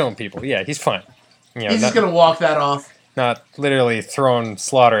lightsabers, fine. and killing people. Yeah, he's fine. He's just gonna walk that off. Not literally throwing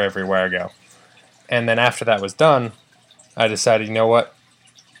slaughter everywhere I go. And then after that was done, I decided, you know what?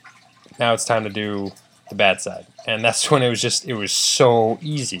 Now it's time to do the bad side. And that's when it was so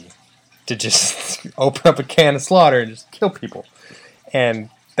easy to just open up a can of slaughter and just kill people. And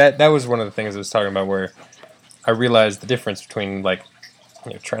that was one of the things I was talking about, where I realized the difference between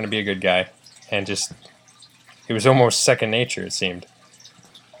trying to be a good guy and just, it was almost second nature, it seemed.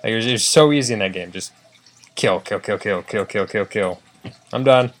 It was so easy in that game. Just kill. I'm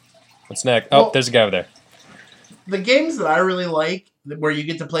done. What's next? Oh, there's a guy over there. The games that I really like, where you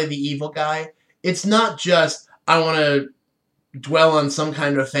get to play the evil guy, it's not just, I want to dwell on some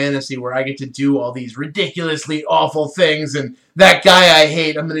kind of fantasy where I get to do all these ridiculously awful things, and that guy I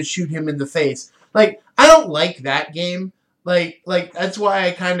hate, I'm going to shoot him in the face. I don't like that game. That's why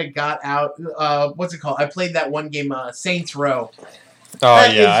I kind of got out, what's it called? I played that one game, Saints Row. Oh,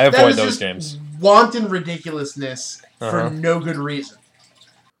 yeah, I avoid those games. Wanton ridiculousness for no good reason.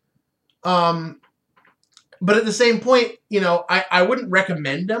 But at the same point, I wouldn't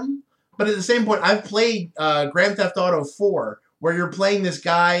recommend them. But at the same point, I've played Grand Theft Auto 4, where you're playing this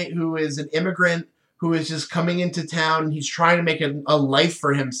guy who is an immigrant who is just coming into town, and he's trying to make a life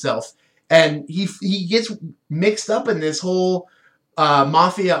for himself. And he gets mixed up in this whole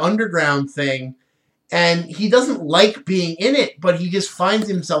mafia underground thing, and he doesn't like being in it, but he just finds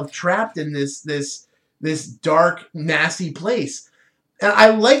himself trapped in this dark, nasty place. And I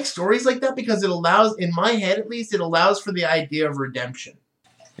like stories like that because it allows, in my head at least, it allows for the idea of redemption.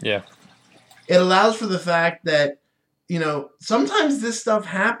 Yeah. It allows for the fact that, sometimes this stuff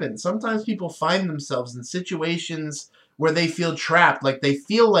happens. Sometimes people find themselves in situations where they feel trapped, like they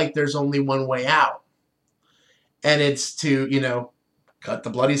feel like there's only one way out. And it's to, cut the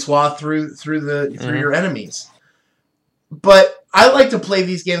bloody swath through your enemies. But I like to play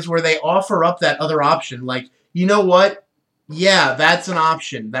these games where they offer up that other option. Like, you know what? Yeah, that's an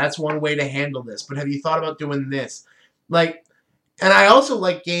option. That's one way to handle this. But have you thought about doing this? Like, and I also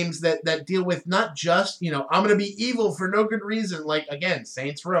like games that deal with not just, I'm going to be evil for no good reason. Like, again,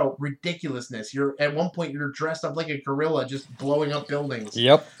 Saints Row, ridiculousness. At one point, you're dressed up like a gorilla just blowing up buildings.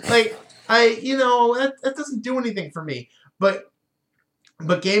 Yep. Like, that doesn't do anything for me. But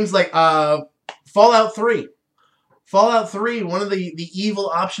games like Fallout 3. Fallout 3, one of the evil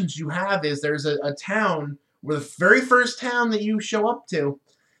options you have is there's a town where the very first town that you show up to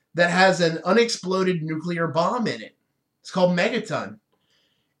that has an unexploded nuclear bomb in it. It's called Megaton.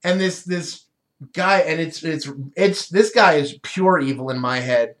 And this guy, and it's this guy is pure evil in my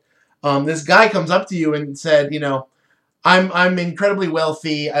head. This guy comes up to you and said, I'm incredibly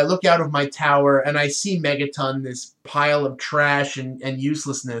wealthy. I look out of my tower and I see Megaton, this pile of trash and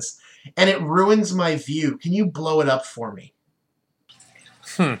uselessness, and it ruins my view. Can you blow it up for me?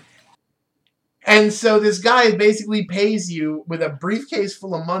 And so this guy basically pays you with a briefcase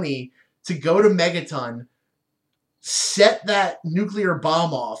full of money to go to Megaton, set that nuclear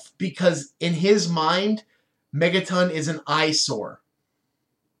bomb off, because in his mind, Megaton is an eyesore.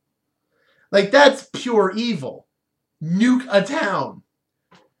 Like, that's pure evil. Nuke a town.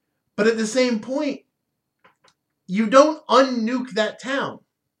 But at the same point, you don't unnuke that town.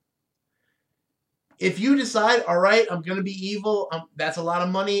 If you decide, all right, I'm going to be evil, that's a lot of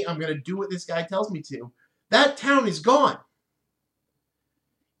money, I'm going to do what this guy tells me to, that town is gone.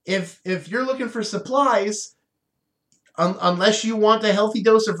 If you're looking for supplies, unless you want a healthy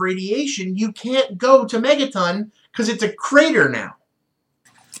dose of radiation, you can't go to Megaton because it's a crater now.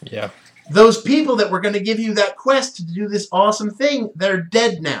 Yeah. Those people that were going to give you that quest to do this awesome thing, they're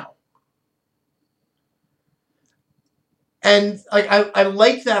dead now. And I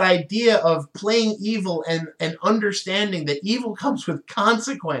like that idea of playing evil and understanding that evil comes with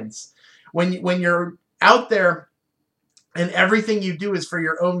consequence. When you're out there and everything you do is for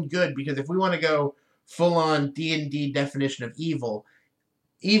your own good, because if we want to go full-on D&D definition of evil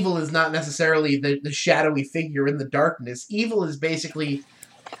is not necessarily the shadowy figure in the darkness. Evil is basically,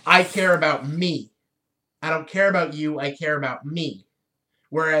 I care about me. I don't care about you, I care about me.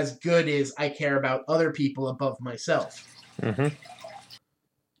 Whereas good is, I care about other people above myself. Mm-hmm.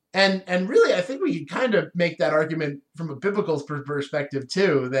 And really, I think we can kind of make that argument from a biblical perspective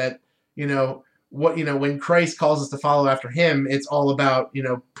too. That when Christ calls us to follow after Him, it's all about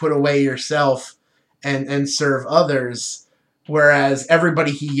put away yourself and serve others. Whereas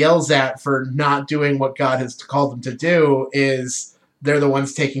everybody He yells at for not doing what God has called them to do is they're the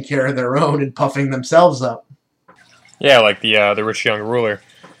ones taking care of their own and puffing themselves up. Yeah, like the rich young ruler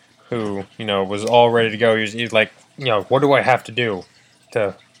who was all ready to go. He's like, what do I have to do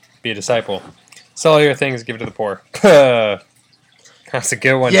to be a disciple? Sell all your things, give it to the poor. That's a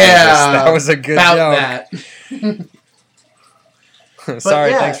good one. Yeah, that was a good about joke. That.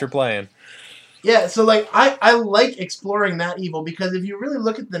 Sorry, thanks for playing. Yeah, so I like exploring that evil, because if you really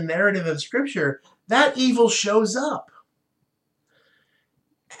look at the narrative of Scripture, that evil shows up.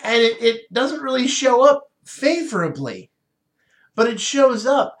 And it doesn't really show up favorably, but it shows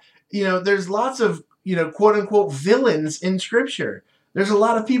up. There's lots of, quote unquote villains in Scripture. There's a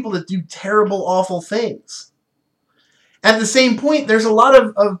lot of people that do terrible, awful things. At the same point, there's a lot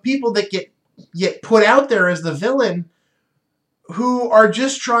of people that get put out there as the villain who are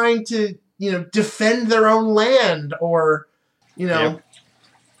just trying to, defend their own land or,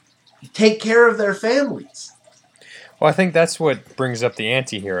 take care of their families. Well, I think that's what brings up the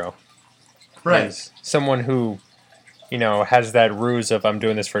anti-hero. Right. Is someone who, has that ruse of, I'm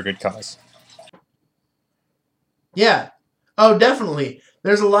doing this for a good cause. Yeah. Oh, definitely.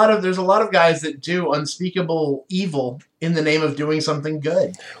 There's a lot of guys that do unspeakable evil in the name of doing something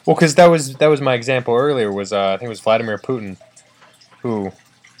good. Well, because that was my example earlier. Was I think it was Vladimir Putin, who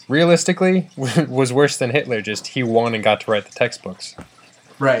realistically was worse than Hitler. Just he won and got to write the textbooks.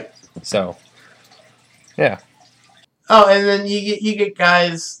 Right. So, yeah. Oh, and then you get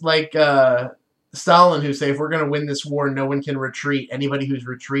guys like Stalin who say, if we're going to win this war, no one can retreat. Anybody who's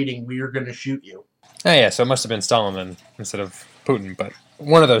retreating, we are going to shoot you. Oh, yeah, so it must have been Stalin then instead of Putin, but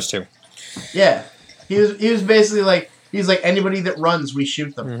one of those two. Yeah. He was basically like, he's like, anybody that runs, we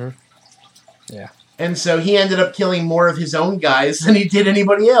shoot them. Mm-hmm. Yeah. And so he ended up killing more of his own guys than he did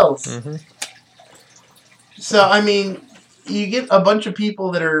anybody else. Mm-hmm. So, I mean, you get a bunch of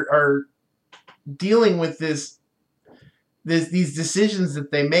people that are dealing with these decisions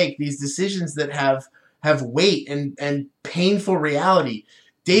that they make, these decisions that have weight and painful reality.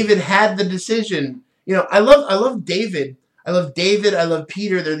 David had the decision. I love David. I love David. I love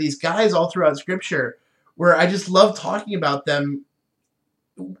Peter. There are these guys all throughout Scripture where I just love talking about them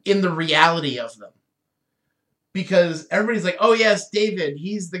in the reality of them. because everybody's like, oh yes, David,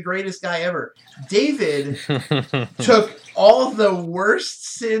 he's the greatest guy ever. David took all the worst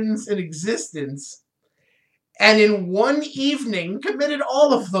sins in existence and in one evening committed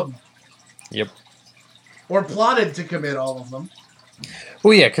all of them. Yep. Or plotted to commit all of them.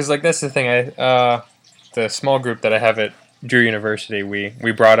 Well, yeah, because like that's the thing. The small group that I have at Drew University,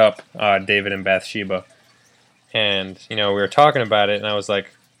 we brought up David and Bathsheba, and we were talking about it, and I was like,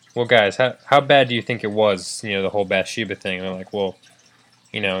 well, guys, how bad do you think it was? The whole Bathsheba thing. And they're like, well,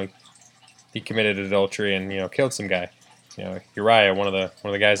 he committed adultery and killed some guy. Uriah, one of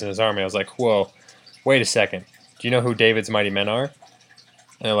the guys in his army. I was like, whoa, wait a second. Do you know who David's mighty men are? And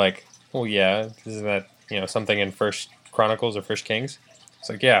they're like, well, yeah, isn't that something in First Chronicles or First Kings? It's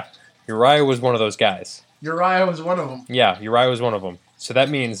like, yeah, Uriah was one of those guys. Uriah was one of them. Yeah, Uriah was one of them. So that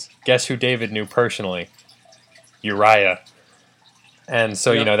means, guess who David knew personally? Uriah. And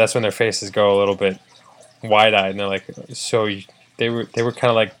so that's when their faces go a little bit wide-eyed, and they're like, so they were kind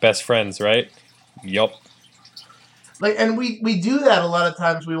of like best friends, right? Yup. And we do that a lot of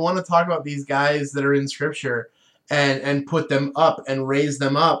times. We want to talk about these guys that are in Scripture and put them up and raise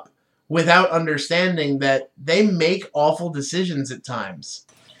them up without understanding that they make awful decisions at times.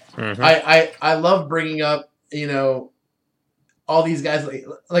 Mm-hmm. I love bringing up, all these guys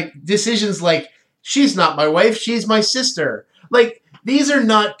like decisions like, she's not my wife, she's my sister. Like, these are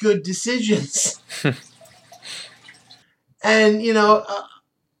not good decisions. And,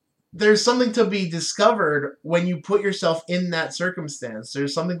 there's something to be discovered when you put yourself in that circumstance.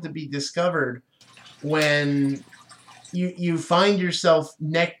 There's something to be discovered when you find yourself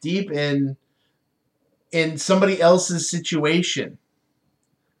neck deep in somebody else's situation.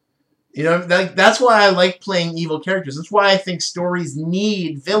 That's why I like playing evil characters. That's why I think stories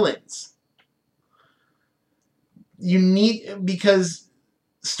need villains. Because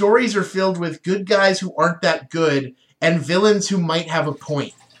stories are filled with good guys who aren't that good and villains who might have a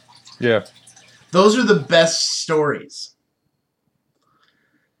point. Yeah. Those are the best stories.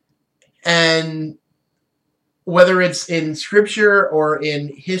 And whether it's in Scripture or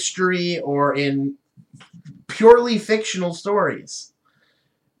in history or in purely fictional stories,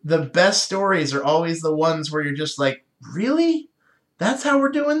 the best stories are always the ones where you're just like, really? That's how we're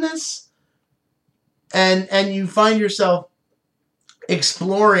doing this? And you find yourself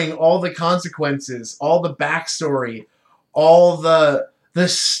exploring all the consequences, all the backstory, all the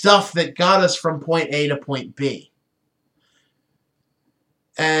stuff that got us from point A to point B.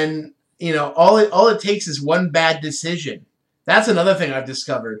 And all it takes is one bad decision. That's another thing I've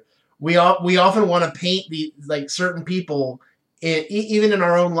discovered. We often want to paint certain people, even in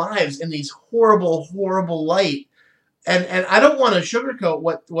our own lives, in these horrible, horrible light. And I don't want to sugarcoat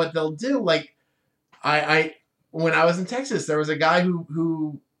what they'll do. Like, I when I was in Texas, there was a guy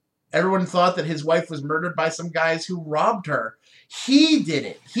who everyone thought that his wife was murdered by some guys who robbed her. He did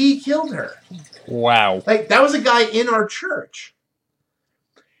it. He killed her. Wow. Like, that was a guy in our church.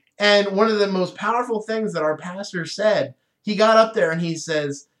 And one of the most powerful things that our pastor said, he got up there and he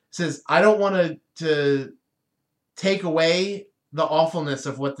says, I don't want to take away the awfulness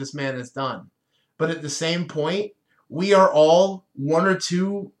of what this man has done. But at the same point, we are all one or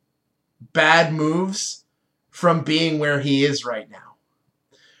two bad moves from being where he is right now.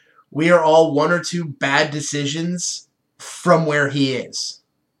 We are all one or two bad decisions from where he is.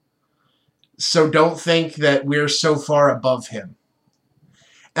 So don't think that we're so far above him.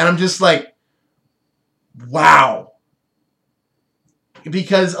 And I'm just like, wow.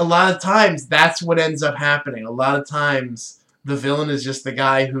 Because a lot of times that's what ends up happening. A lot of times the villain is just the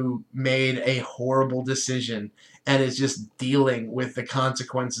guy who made a horrible decision and is just dealing with the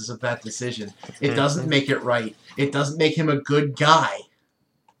consequences of that decision. It doesn't make it right. It doesn't make him a good guy.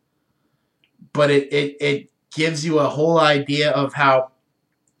 But it gives you a whole idea of how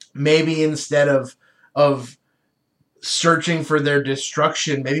maybe instead of searching for their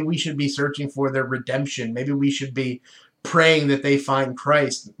destruction, maybe we should be searching for their redemption. Maybe we should be praying that they find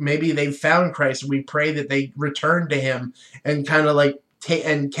Christ. Maybe they've found Christ, and we pray that they return to him and kind of like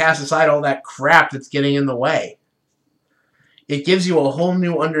and cast aside all that crap that's getting in the way. It gives you a whole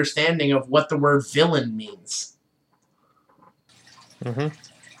new understanding of what the word villain means. Mm-hmm.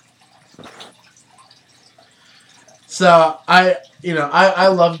 So I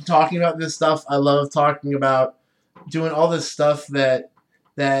love talking about this stuff. I love talking about doing all this stuff that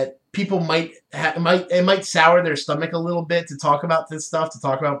people might sour their stomach a little bit to talk about this stuff, to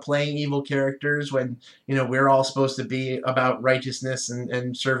talk about playing evil characters when we're all supposed to be about righteousness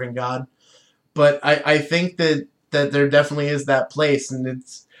and serving God. But I think that there definitely is that place, and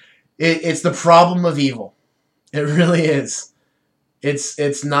it's the problem of evil. It really is.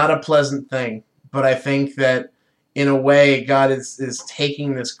 It's not a pleasant thing, but I think that in a way, God is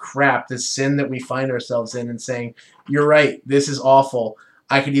taking this crap, this sin that we find ourselves in, and saying, "You're right. This is awful.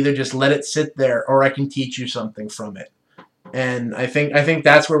 I could either just let it sit there, or I can teach you something from it." And I think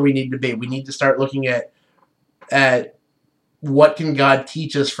that's where we need to be. We need to start looking at what can God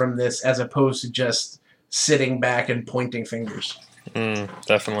teach us from this, as opposed to just sitting back and pointing fingers.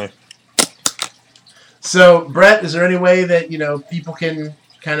 Definitely. So, Brett, is there any way that people can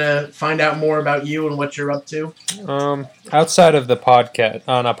kind of find out more about you and what you're up to? Outside of the podcast,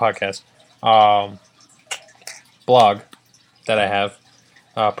 not podcast, blog that I have,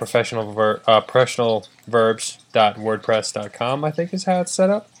 professionalverbs.wordpress.com, I think is how it's set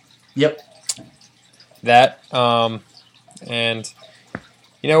up. Yep. That, and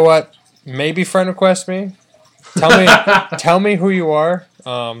you know what? Maybe friend request me. Tell me who you are.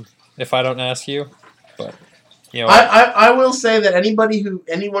 If I don't ask you, but I will say that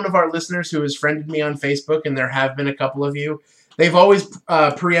any one of our listeners who has friended me on Facebook, and there have been a couple of you, they've always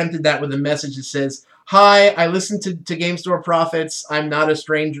preempted that with a message that says, "Hi, I listen to Game Store Profits. I'm not a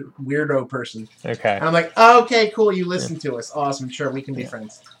strange weirdo person." Okay. And I'm like, oh, okay, cool. You listen to us. Awesome. Sure, we can be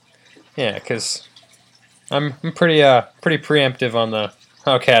friends. Yeah, because I'm pretty preemptive on the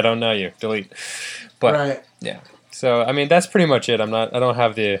okay, I don't know you, delete. But right. Yeah. So I mean that's pretty much it. I don't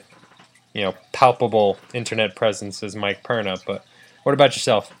have the palpable internet presence as Mike Perna, but what about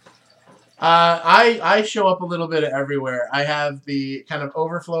yourself? I show up a little bit everywhere. I have the kind of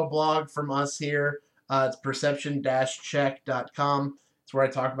overflow blog from us here. It's perception-check.com. It's where I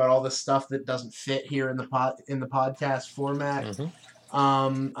talk about all the stuff that doesn't fit here in the podcast format. Mm-hmm.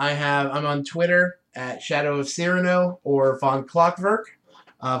 I'm on Twitter at Shadow of Cyrano or Von Clockwork.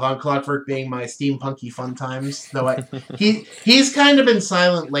 Von Clockwork being my steampunky fun times, though he's kind of been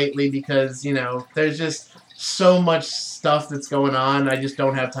silent lately because there's just so much stuff that's going on. I just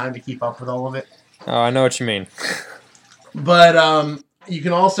don't have time to keep up with all of it. Oh, I know what you mean. But you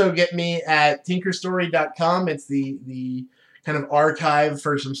can also get me at tinkerstory.com. It's the kind of archive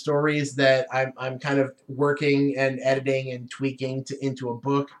for some stories that I'm kind of working and editing and tweaking into a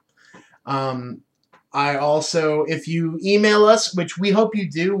book. I also, if you email us, which we hope you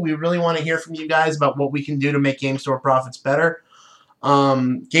do, we really want to hear from you guys about what we can do to make Game Store Profits better.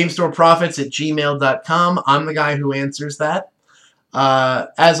 GameStoreProfits@gmail.com. I'm the guy who answers that.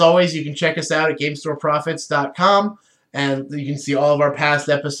 As always, you can check us out at GameStoreProfits.com, and you can see all of our past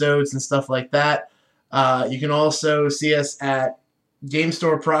episodes and stuff like that. You can also see us at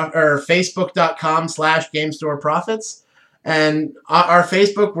Facebook.com/GameStoreProfits. And our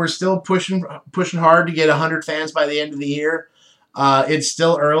Facebook, we're still pushing hard to get 100 fans by the end of the year. It's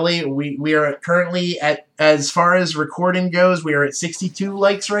still early. We are currently at, as far as recording goes, we are at 62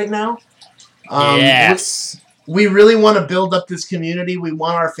 likes right now. Yes. We really want to build up this community. We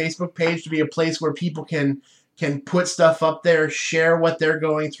want our Facebook page to be a place where people can put stuff up there, share what they're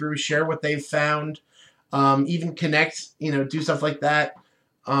going through, share what they've found, even connect, do stuff like that.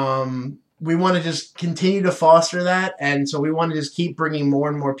 We want to just continue to foster that, and so we want to just keep bringing more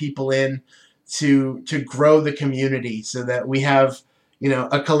and more people in to grow the community, so that we have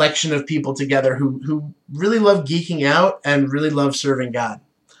a collection of people together who really love geeking out and really love serving God.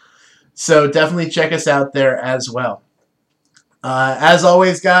 So definitely check us out there as well. As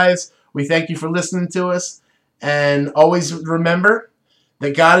always, guys, we thank you for listening to us, and always remember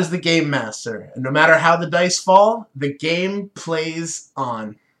that God is the game master, and no matter how the dice fall, the game plays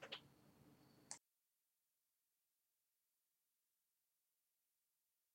on.